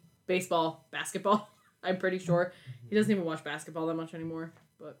 hockey, baseball, basketball. I'm pretty sure. He doesn't even watch basketball that much anymore.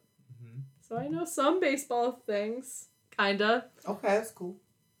 But so I know some baseball things. Kinda. Okay, that's cool.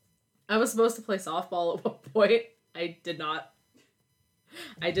 I was supposed to play softball at one point. I did not.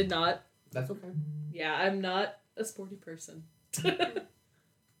 That's okay. Yeah, I'm not a sporty person.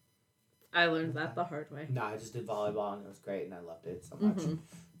 I learned that the hard way. No, I just did volleyball and it was great and I loved it so much. Mhm.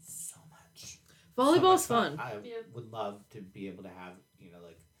 So much. Volleyball's So much fun. I Yeah. would love to be able to have,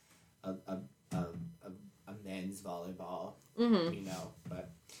 like a men's volleyball, Mm-hmm.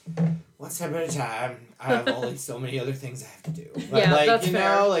 but one step at a time. I have only so many other things I have to do. But Yeah, that's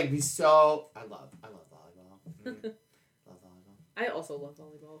fair. I love volleyball. Love volleyball. I also love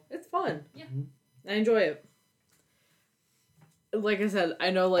volleyball. It's fun. Yeah. I enjoy it. Like I said, I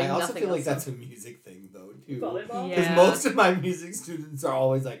know I also nothing feel like else. that's a music thing though too. Volleyball? Because Yeah. most of my music students are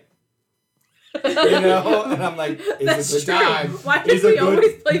always like, and I'm like, it's a good time. Why It's did we a good-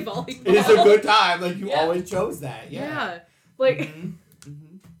 always play volleyball? It's a good time. Like you Yeah. always chose that. Yeah. Yeah. Like Mhm.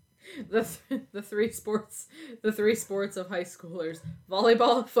 Mhm. the three sports of high schoolers: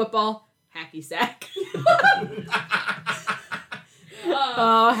 volleyball, football, hacky sack.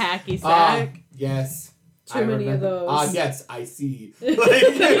 Oh, hacky sack. Yes. Too I many of remember. those. Yes, I see.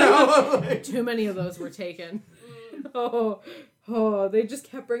 Like, Too many of those were taken. Mm. Oh, they just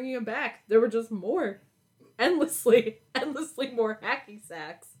kept bringing them back. There were just more. Endlessly more hacky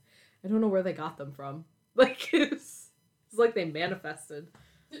sacks. I don't know where they got them from. Like, it's like they manifested.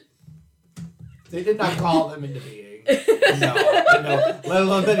 They did not call them into being. No. Let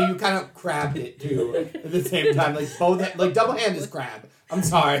alone that you kind of crabbed it too at the same time. Like both, like double hand is crab. I'm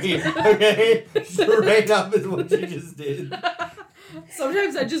sorry. Okay, straight up is what you just did.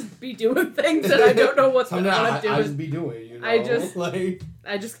 Sometimes I just be doing things and I don't know what I'm Sometimes doing. I just be doing. I just- like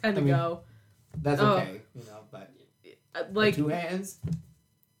I just kind of I mean, go. that's Oh. okay. But Like, two hands.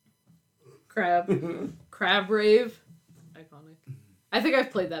 crab rave. Iconic. I think I've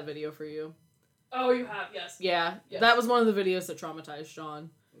played that video for you. Oh, you have, yes. Yeah, Yes. that was one of the videos that traumatized Sean.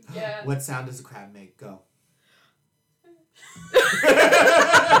 Yeah. What sound does a crab make? Go.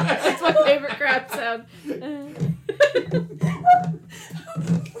 That's my favorite crab sound.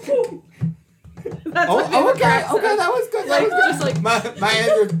 That's my favorite okay, crab sound. okay, that was good. That Like, was good. just like- my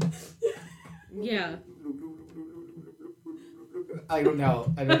hands Yeah. are. I don't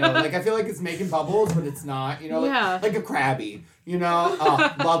know. Like I feel like it's making bubbles, but it's not. Yeah. Like a Krabby.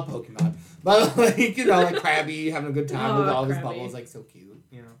 Oh, love Pokemon, but like like Krabby having a good time with Oh, all his Krabby. bubbles, like so cute.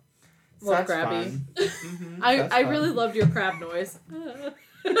 So Love that's Krabby. fun. Mhm, I that's I fun. really loved your crab noise. My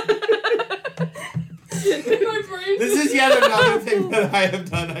brain. This is yet another thing that I have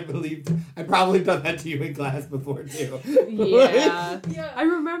done. I believe I probably done that to you in class before too. Yeah. Yeah. I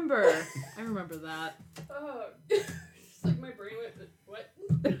remember that. Just like my brain went, what?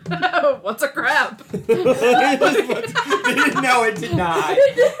 What's a crab? No, it did not.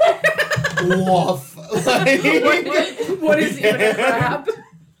 Woof. What is even a crab?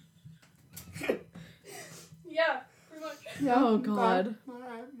 Yeah, pretty much. Oh God.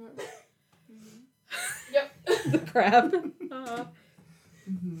 Yep. The crab.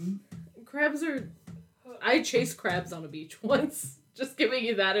 Mhm. Crabs are. I chased crabs on a beach once. Just giving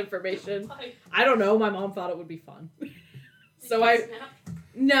you that information. Hi. I don't know. My mom thought it would be fun. So Did I you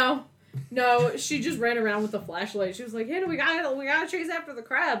snap? no. She just ran around with a flashlight. She was like, "Hey, we gotta chase after the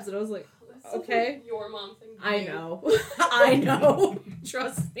crabs," and I was like, That's such Okay. a your mom thing to "I do. know, I know.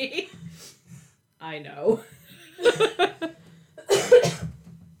 Trust me, I know."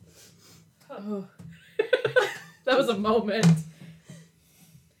 Oh. That was a moment.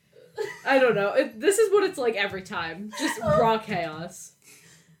 I don't know. This is what it's like every time. Just raw chaos.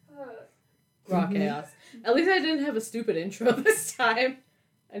 Raw Mhm. chaos. At least I didn't have a stupid intro this time.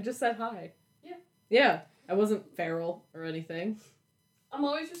 I just said hi. Yeah. Yeah. I wasn't feral or anything. I'm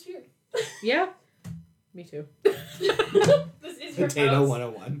always just here. Yeah. Me too. This is your Potato house.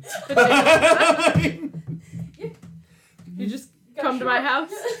 101. You just Gotta come to show my up.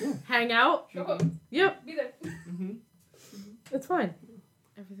 house, hang out. Show up. Yep. Be there. Mhm. It's fine.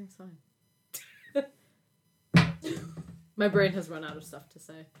 Everything's fine. My brain has run out of stuff to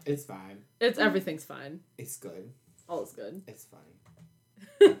say. It's fine. Everything's fine. It's good. All is good. It's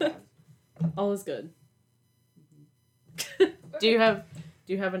funny. All is good. Do you have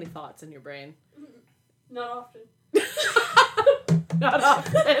any thoughts in your brain? Not often. Not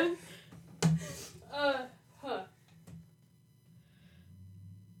often.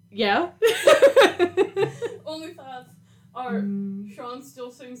 Yeah. Only thoughts are Sean still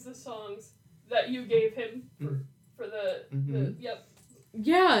sings the songs that you gave him for the yep.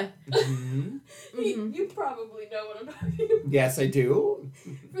 Yeah. Mhm. You probably know what I'm talking about. Yes, I do.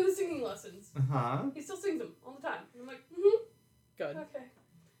 For the singing lessons. Uh-huh. He still sings them all the time. And I'm like, Good. okay.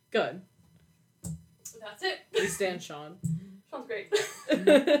 Good. That's it. We stand Sean. Sean's great.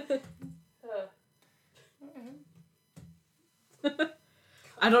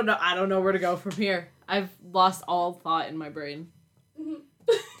 I don't know where to go from here. I've lost all thought in my brain.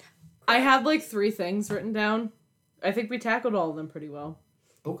 I had like 3 things written down. I think we tackled all of them pretty well.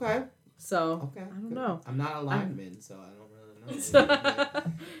 Okay. So, Okay. I don't know. I'm not a lineman, so I don't really know.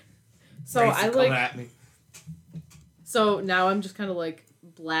 So I Coming like. at me. So now I'm just kind of like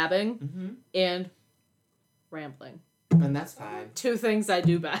blabbing Mm-hmm. and rambling. And that's fine. 2 things I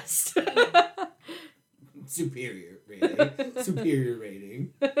do best. Superior rating. Superior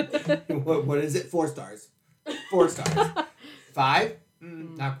rating. What is it? 4 stars. 4 stars. 5?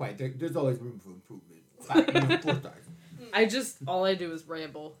 Not quite. There's always room for improvement. 4 stars. All I do is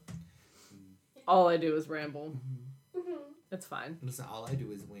ramble. All I do is ramble. Mm-hmm. It's fine. Listen, all I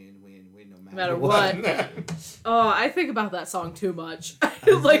do is win, no No matter matter what. Oh, I think about that song too much.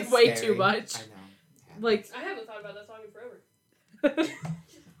 Isn't Like, that way scary? too much. I know. Like, I haven't thought about that song in forever.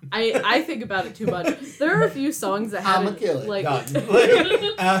 I think about it too much. There are a few songs that I'ma have kill it. like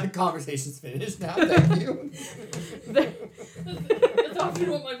Done. Conversation's finished now. Thank you. That's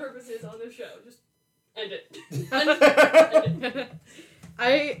often what my purpose is on this show. Just end it. End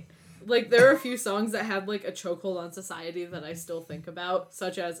it. There are a few songs that have like a chokehold on society that I still think about,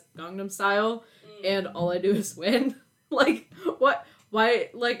 such as Gangnam Style and All I Do Is Win. Like, what? Why?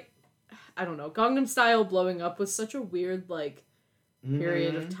 Like, I don't know. Gangnam Style blowing up was such a weird like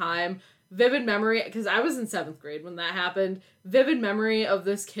period of time. Vivid memory, because I was in 7th grade when that happened. Vivid memory of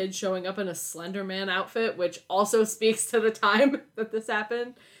this kid showing up in a Slender Man outfit, which also speaks to the time that this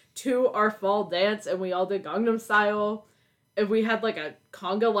happened. To our fall dance, and we all did Gangnam Style. And we had like a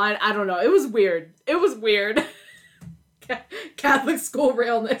conga line. I don't know. It was weird. Catholic school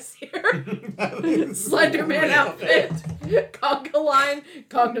realness here. Slender Man outfit. Conga line.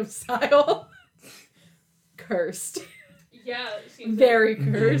 Gangnam Style. Cursed. Yeah, it seems Very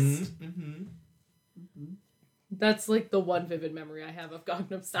cursed. Mm-hmm. That's like the one vivid memory I have of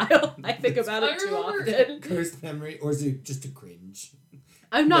Gangnam Style. I think about it too often. Cursed memory, or is it just a cringe?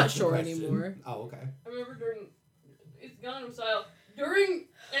 I'm not That's the sure question. anymore. Oh, okay. I remember it's Gangnam Style. During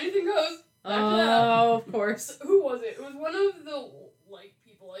Anything Goes, back to that. Oh, of course. Who was it? It was one of the like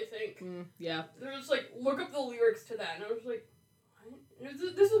people, I think. Yeah. There was like, look up the lyrics to that, and I was like, what? And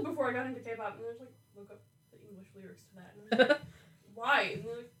this was before I got into K-pop, and I was like, look up the English lyrics to that, and I was like, why? And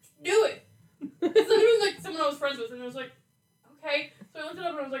they're like, do it. It's not even like someone I was friends with, and I was like, okay. So I looked it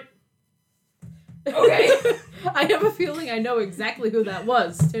up, and I was like, okay. I have a feeling I know exactly who that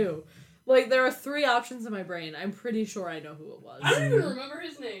was, too. Like, there are 3 options in my brain. I'm pretty sure I know who it was. I don't even remember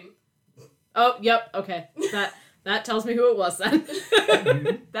his name. Oh, yep, okay. That tells me who it was then.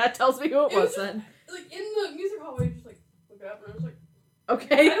 That tells me who it was then. Like, in the music hallway, just like, look it up, and I was like,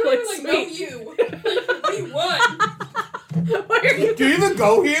 Okay, I don't like, even like know you. Like, we won. Why are you... Do you even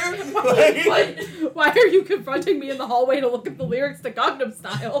go here? Why are you confronting me in the hallway to look up the lyrics to Gangnam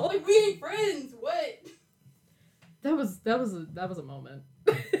Style? Like, we ain't friends. What? That was a moment.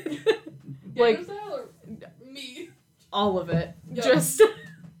 Like, Like, Style or me? all of it. Yeah. Just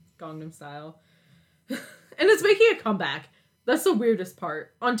Gangnam Style. And it's making a comeback. That's the weirdest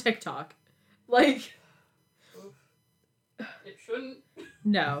part on TikTok. Like, It shouldn't.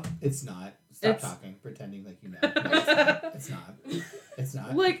 no. It's not. Stop talking, pretending like you know. No, it's not. It's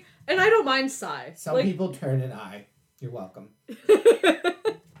not. Like, and I don't mind Psy. Some like, people turn an eye. You're welcome. I'm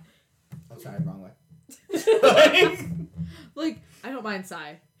sorry, wrong way. Like, I don't mind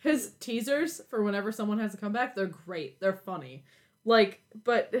Psy. His teasers for whenever someone has a comeback, they're great. They're funny. Like,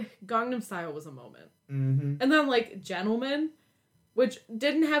 but Gangnam Style was a moment. Mm-hmm. And then, like, Gentleman, which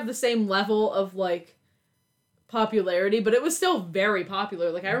didn't have the same level of, like, popularity, but it was still very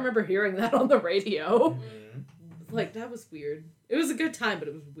popular. Like, I remember hearing that on the radio. Mm-hmm. Like, that was weird. It was a good time, but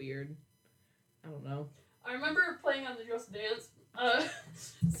it was weird. I don't know. I remember playing on the Just Dance.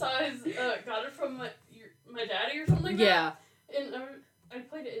 Size got it from my daddy or something like Yeah. that. And I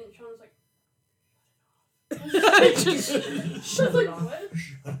played it, and Sean was like, Just I was like, off. what?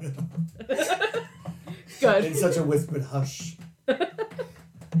 Good. In such a whispered hush.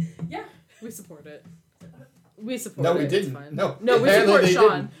 Yeah. We support it. We support No, it. we It's didn't. fine. No, No, we apparently support they Sean.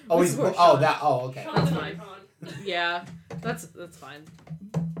 didn't. Oh, We we support support. Oh, Sean. that. Oh, okay. Sean's an fine. icon. Yeah. That's fine.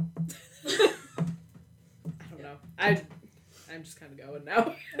 I don't know. I'm just kind of going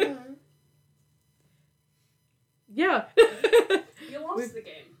now. Yeah. You lost the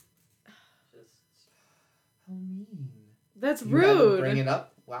game. Just, How mean. That's You had to rude. bring it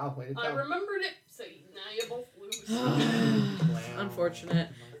up. Wow, way to go. I remembered it, so now you both lose. Wow. Unfortunate.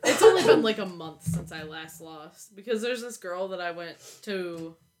 It's only been like a month since I last lost, because there's this girl that I went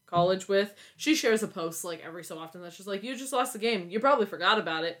to college with. She shares a post like every so often that's just like, you just lost the game. You probably forgot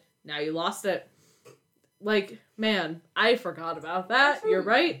about it. Now you lost it. Like, man, I forgot about that. You're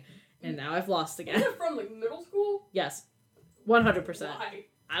right. And now I've lost Was again. it from like middle school? Yes. 100%. Why?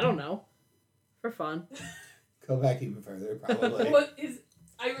 I don't know. For fun. Go back even further, probably.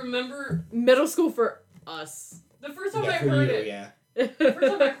 I remember Middle school for us. the first time I for heard you, it. yeah. The first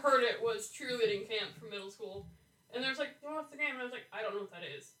time I heard it was cheerleading camp for middle school. And there's like, well, what's the game? And I was like, I don't know what that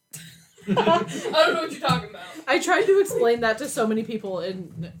is. I don't know what you're talking about. I tried to explain that to so many people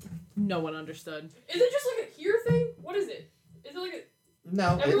and no one understood. Is it just like a here thing? What is it? Is it like a...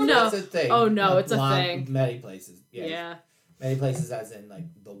 No, No. it's a thing. Oh, no, Like, it's a thing. Many places. Yeah. Yeah. Many places as in, like,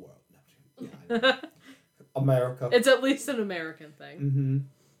 the world. No, America. It's at least an American thing. Mm-hmm.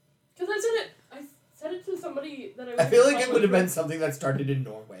 Because I said it to somebody that I was I feel in like it public would have been with. something that started in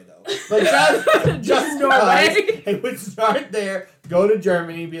Norway, though. Like, just Norway. because it would start there, go to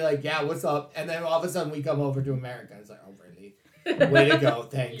Germany, be like, yeah, what's up? And then all of a sudden we come over to America. It's like, oh, really? Way to go.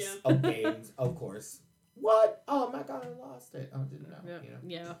 Thanks. Yeah. Of games, of course. What? Oh, my God, I lost it. Oh, didn't know. Yeah. You know?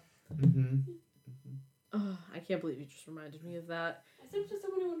 Yeah. Mm-hmm. Oh, I can't believe you just reminded me of that. I said it to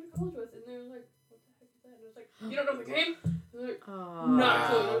someone I went to college with, and they were like, what the heck is that? And I was like, you don't know the game? And they're like, Oh, not a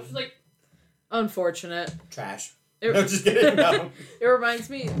clue. And I was just like, unfortunate. Trash. It, No, just kidding. No. it reminds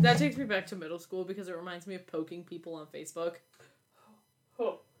me, that takes me back to middle school because it reminds me of poking people on Facebook.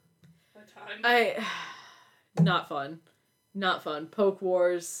 oh, that time. Not fun. Not fun. Poke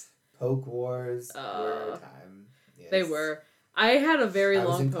wars. Poke wars were a time. Yes. They were. I had a very I was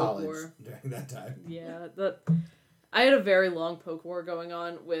long in poke college war. during that time. Yeah, I had a very long poke war going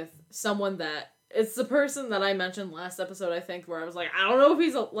on with someone that it's the person that I mentioned last episode, I think, where I was like, I don't know if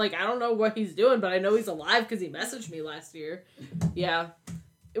he's I don't know what he's doing, but I know he's alive because he messaged me last year. Yeah.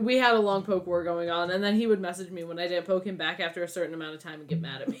 We had a long poke war going on, and then he would message me when I didn't poke him back after a certain amount of time and get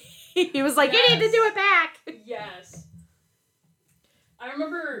mad at me. He was like, Yes. You need to do it back! Yes. I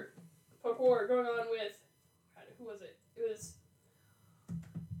remember poke war going on with, God, who was it? It was,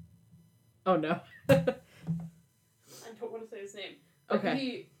 Oh no. I don't want to say his name. But Okay.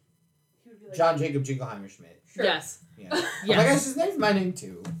 He would be like, John Jacob Jingleheimer Schmidt. Sure. Yes. Yeah. Oh my Yes. gosh, his name's my name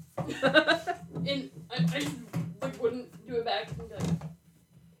too. And I just like wouldn't do it back and be like,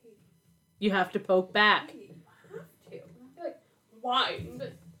 You have to poke back. hey, you have to. And I'd be like, why? And he'd be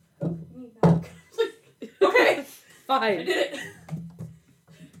like, poke me back. It's like, okay, I Fine. did it.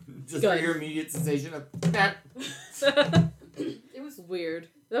 Just Good. for your immediate sensation of that. It was, Weird.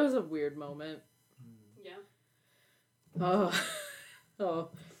 That was a weird moment. yeah. Oh. Oh.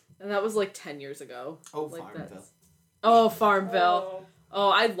 And that was like 10 years ago. Oh, Like Farmville. that's- Oh, Farmville. Oh, Oh,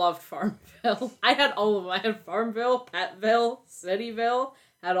 I loved Farmville. I had all of them. I had Farmville, Petville, Cityville.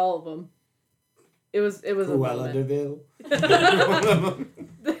 Had all of them. It was a Cruella moment. DeVille.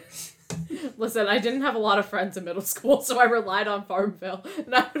 Listen, I didn't have a lot of friends in middle school, so I relied on Farmville.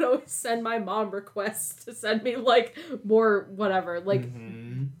 And I would always send my mom requests to send me, like, more whatever. Like,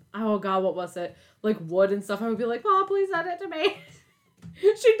 Mhm. oh god, what was it? Like, wood and stuff. I would be like, Mom, please send it to me.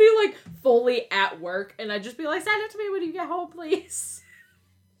 She'd be, like, fully at work, and I'd just be like, send it to me when you get home, please.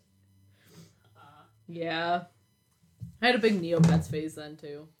 Yeah. I had a big Neopets phase then,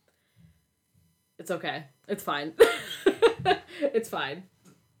 too. It's okay. It's fine. It's fine.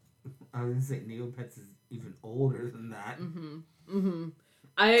 I was gonna say Neopets is even older than that. Mm-hmm. Mm-hmm.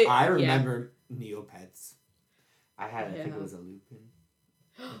 I I remember Neopets. I think Yeah. it was a Lupin.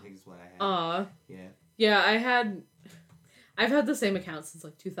 I think is what I had. Yeah. Yeah. Yeah, I've had the same account since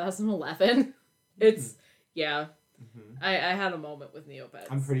like 2011. It's yeah. Mm-hmm. I had a moment with Neopets.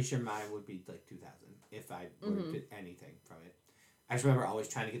 I'm pretty sure mine would be like 2000 if I were to get anything from it. I just remember always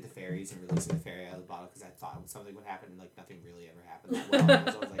trying to get the fairies and releasing the fairy out of the bottle because I thought something would happen and like nothing really ever happened that well. And I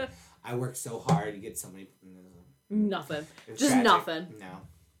was always like, I worked so hard to get so many. Nothing. It was Just tragic. nothing. No,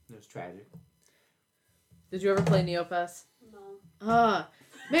 it was tragic. Did you ever play Neopets? no.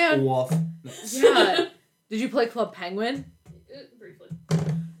 Man. Wolf. Yeah. Did you play Club Penguin? Briefly.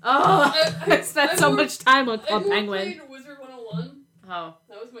 Oh, I I spent so more- much time on I Club more Penguin. played Wizard 101. Oh,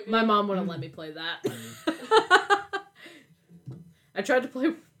 That was my game. my mom wouldn't let me play that. I tried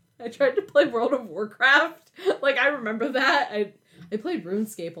to play World of Warcraft. Like I remember that. I played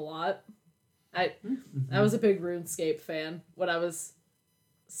RuneScape a lot. I was a big RuneScape fan when I was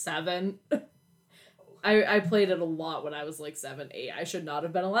 7. I played it a lot when I was like 7, 8. I should not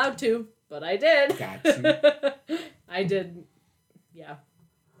have been allowed to, but I did. Got you. I did. Yeah.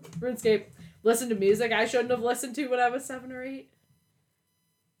 RuneScape. Listen to music I shouldn't have listened to when I was 7 or 8.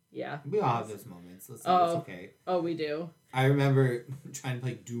 Yeah. We all have those moments. Listen, Oh. it's okay. Oh, we do. I remember trying to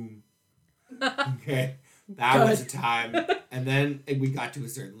play Doom. Okay. That was a time. And then we got to a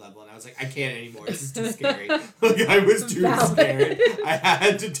certain level and I was like, I can't anymore. This is too scary. Like I was too Valid. scared. I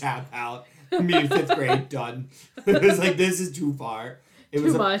had to tap out. Me in 5th grade, done. It was like, this is too far. It Too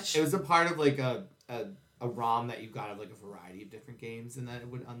was much. It was a part of like a a ROM that you got of like a variety of different games, and then it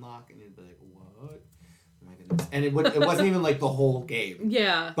would unlock, and you'd be like, what? Oh my goodness! And it wasn't even like the whole game.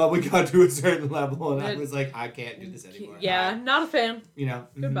 Yeah. But we got to a certain level, and I was like, I can't do this anymore. Yeah, not a fan. You know.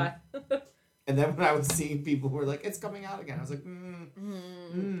 Goodbye. And then when I was seeing people who were like, it's coming out again, I was like,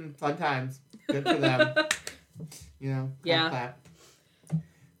 fun times. Good for them. You know. Yeah. Clap.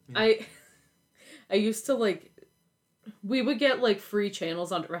 I used to like, we would get like free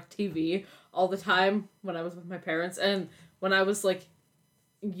channels on DirecTV all the time when I was with my parents, and when I was like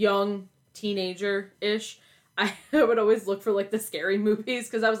young teenager-ish, I would always look for like the scary movies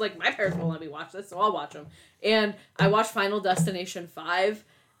because I was like, my parents won't let me watch this, so I'll watch them. And I watched Final Destination 5,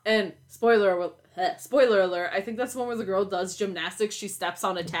 and spoiler alert, I think that's the one where the girl does gymnastics, she steps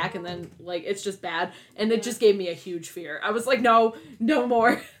on a tack, and then like it's just bad, and it just gave me a huge fear. I was like, no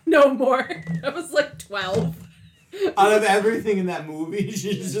more. I was like 12. Out of everything in that movie,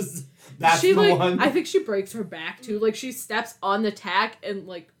 she's just the one. I think she breaks her back too. Like she steps on the tack and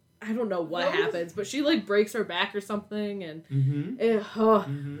like I don't know what happens, but she like breaks her back or something, and I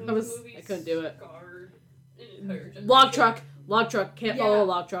couldn't do it. Log truck can't follow a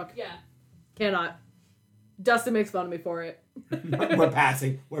log truck. Yeah, cannot. Dustin makes fun of me for it. We're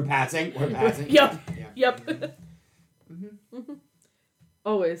passing. Yep.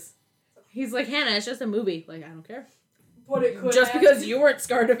 Always. He's like, Hannah, it's just a movie. Like, I don't care. But it could just because you weren't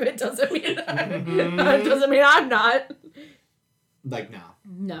scared of it doesn't mean I'm not. Like,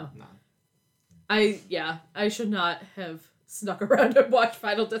 no. I should not have snuck around and watched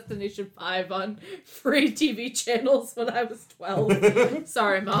Final Destination 5 on free TV channels when I was 12.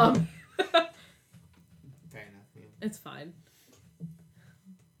 Sorry, Mom. Fair enough. Yeah. It's fine.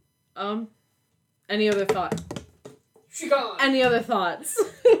 Any other thoughts? She gone. Any other thoughts?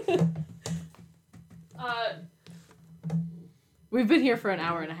 We've been here for an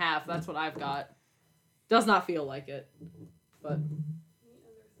hour and a half. That's what I've got. Does not feel like it, but. Any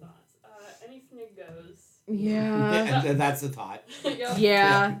other thoughts? Any FNIG goes. Yeah. That's the thought. Yep.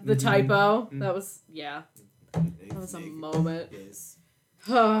 Yeah, the typo. That was That was a moment. Yes.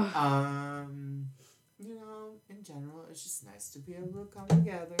 You know, in general, it's just nice to be able to come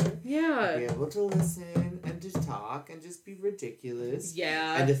together. Yeah. Be able to listen and just talk and just be ridiculous.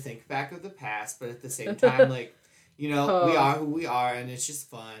 Yeah. And to think back of the past, but at the same time, like, you know, we are who we are, and it's just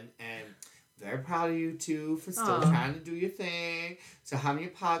fun. And very proud of you two for still trying to do your thing. So having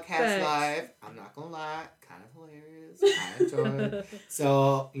your podcast live, I'm not gonna lie, kind of hilarious. I enjoy it.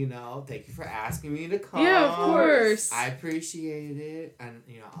 So, you know, thank you for asking me to come. Yeah, of course. I appreciate it. And,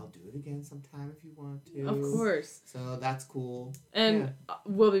 you know, I'll do it again sometime if you want to. Of course. So that's cool. And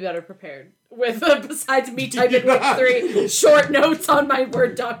we'll be better prepared. With, besides me typing like 3 short notes on my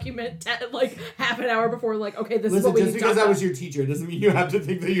Word document, like half an hour before, like, okay, this is what we need to talk about. Just because I was your teacher doesn't mean you have to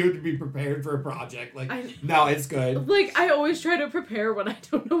think that you have to be prepared for a project. Like, no, it's good. Like, I always try to prepare when I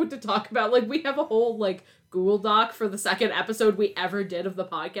don't know what to talk about. Like, we have a whole, like, Google Doc for the second episode we ever did of the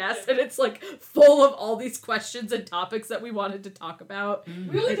podcast, and it's, like, full of all these questions and topics that we wanted to talk about.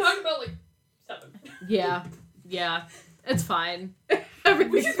 We only talked about, like, 7. Yeah. It's fine. We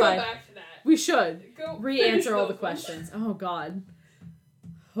Everything's should fine. go back to that. We should. Go re-answer all the questions. Oh, God.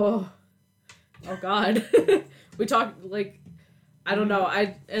 Oh, God. We talked, like, I don't know.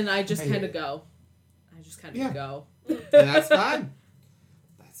 I just kind of go. I just kind of go. And that's fine.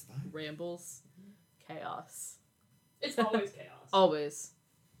 That's fine. Rambles. Chaos. It's always chaos. Always.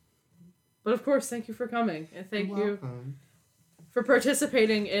 But of course, thank you for coming. And thank You're you welcome. for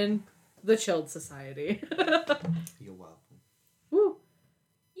participating in the Chilled Society. You're welcome. Woo.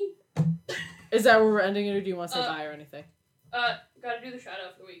 Is that where we're ending it, or do you want to say bye or anything? Gotta do the shout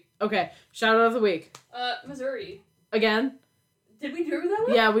out of the week. Okay, shout out of the week. Missouri. Again? Did we do that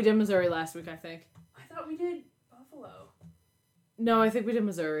one? Yeah, we did Missouri last week, I think. I thought we did Buffalo. No, I think we did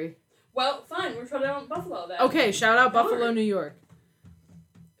Missouri. Well, fine, we're shouting out Buffalo then. Okay, shout out Buffalo, New York.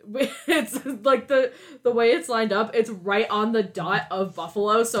 It's like the way it's lined up, it's right on the dot of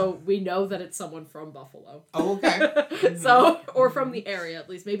Buffalo, so we know that it's someone from Buffalo. Oh, okay. So, or from the area at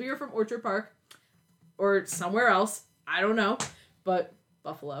least. Maybe you're from Orchard Park or somewhere else. I don't know. But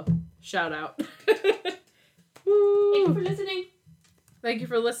Buffalo. Shout out. Thank you for listening. Thank you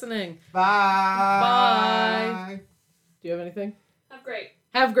for listening. Bye. Bye. Do you have anything? Have great.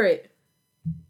 Have great.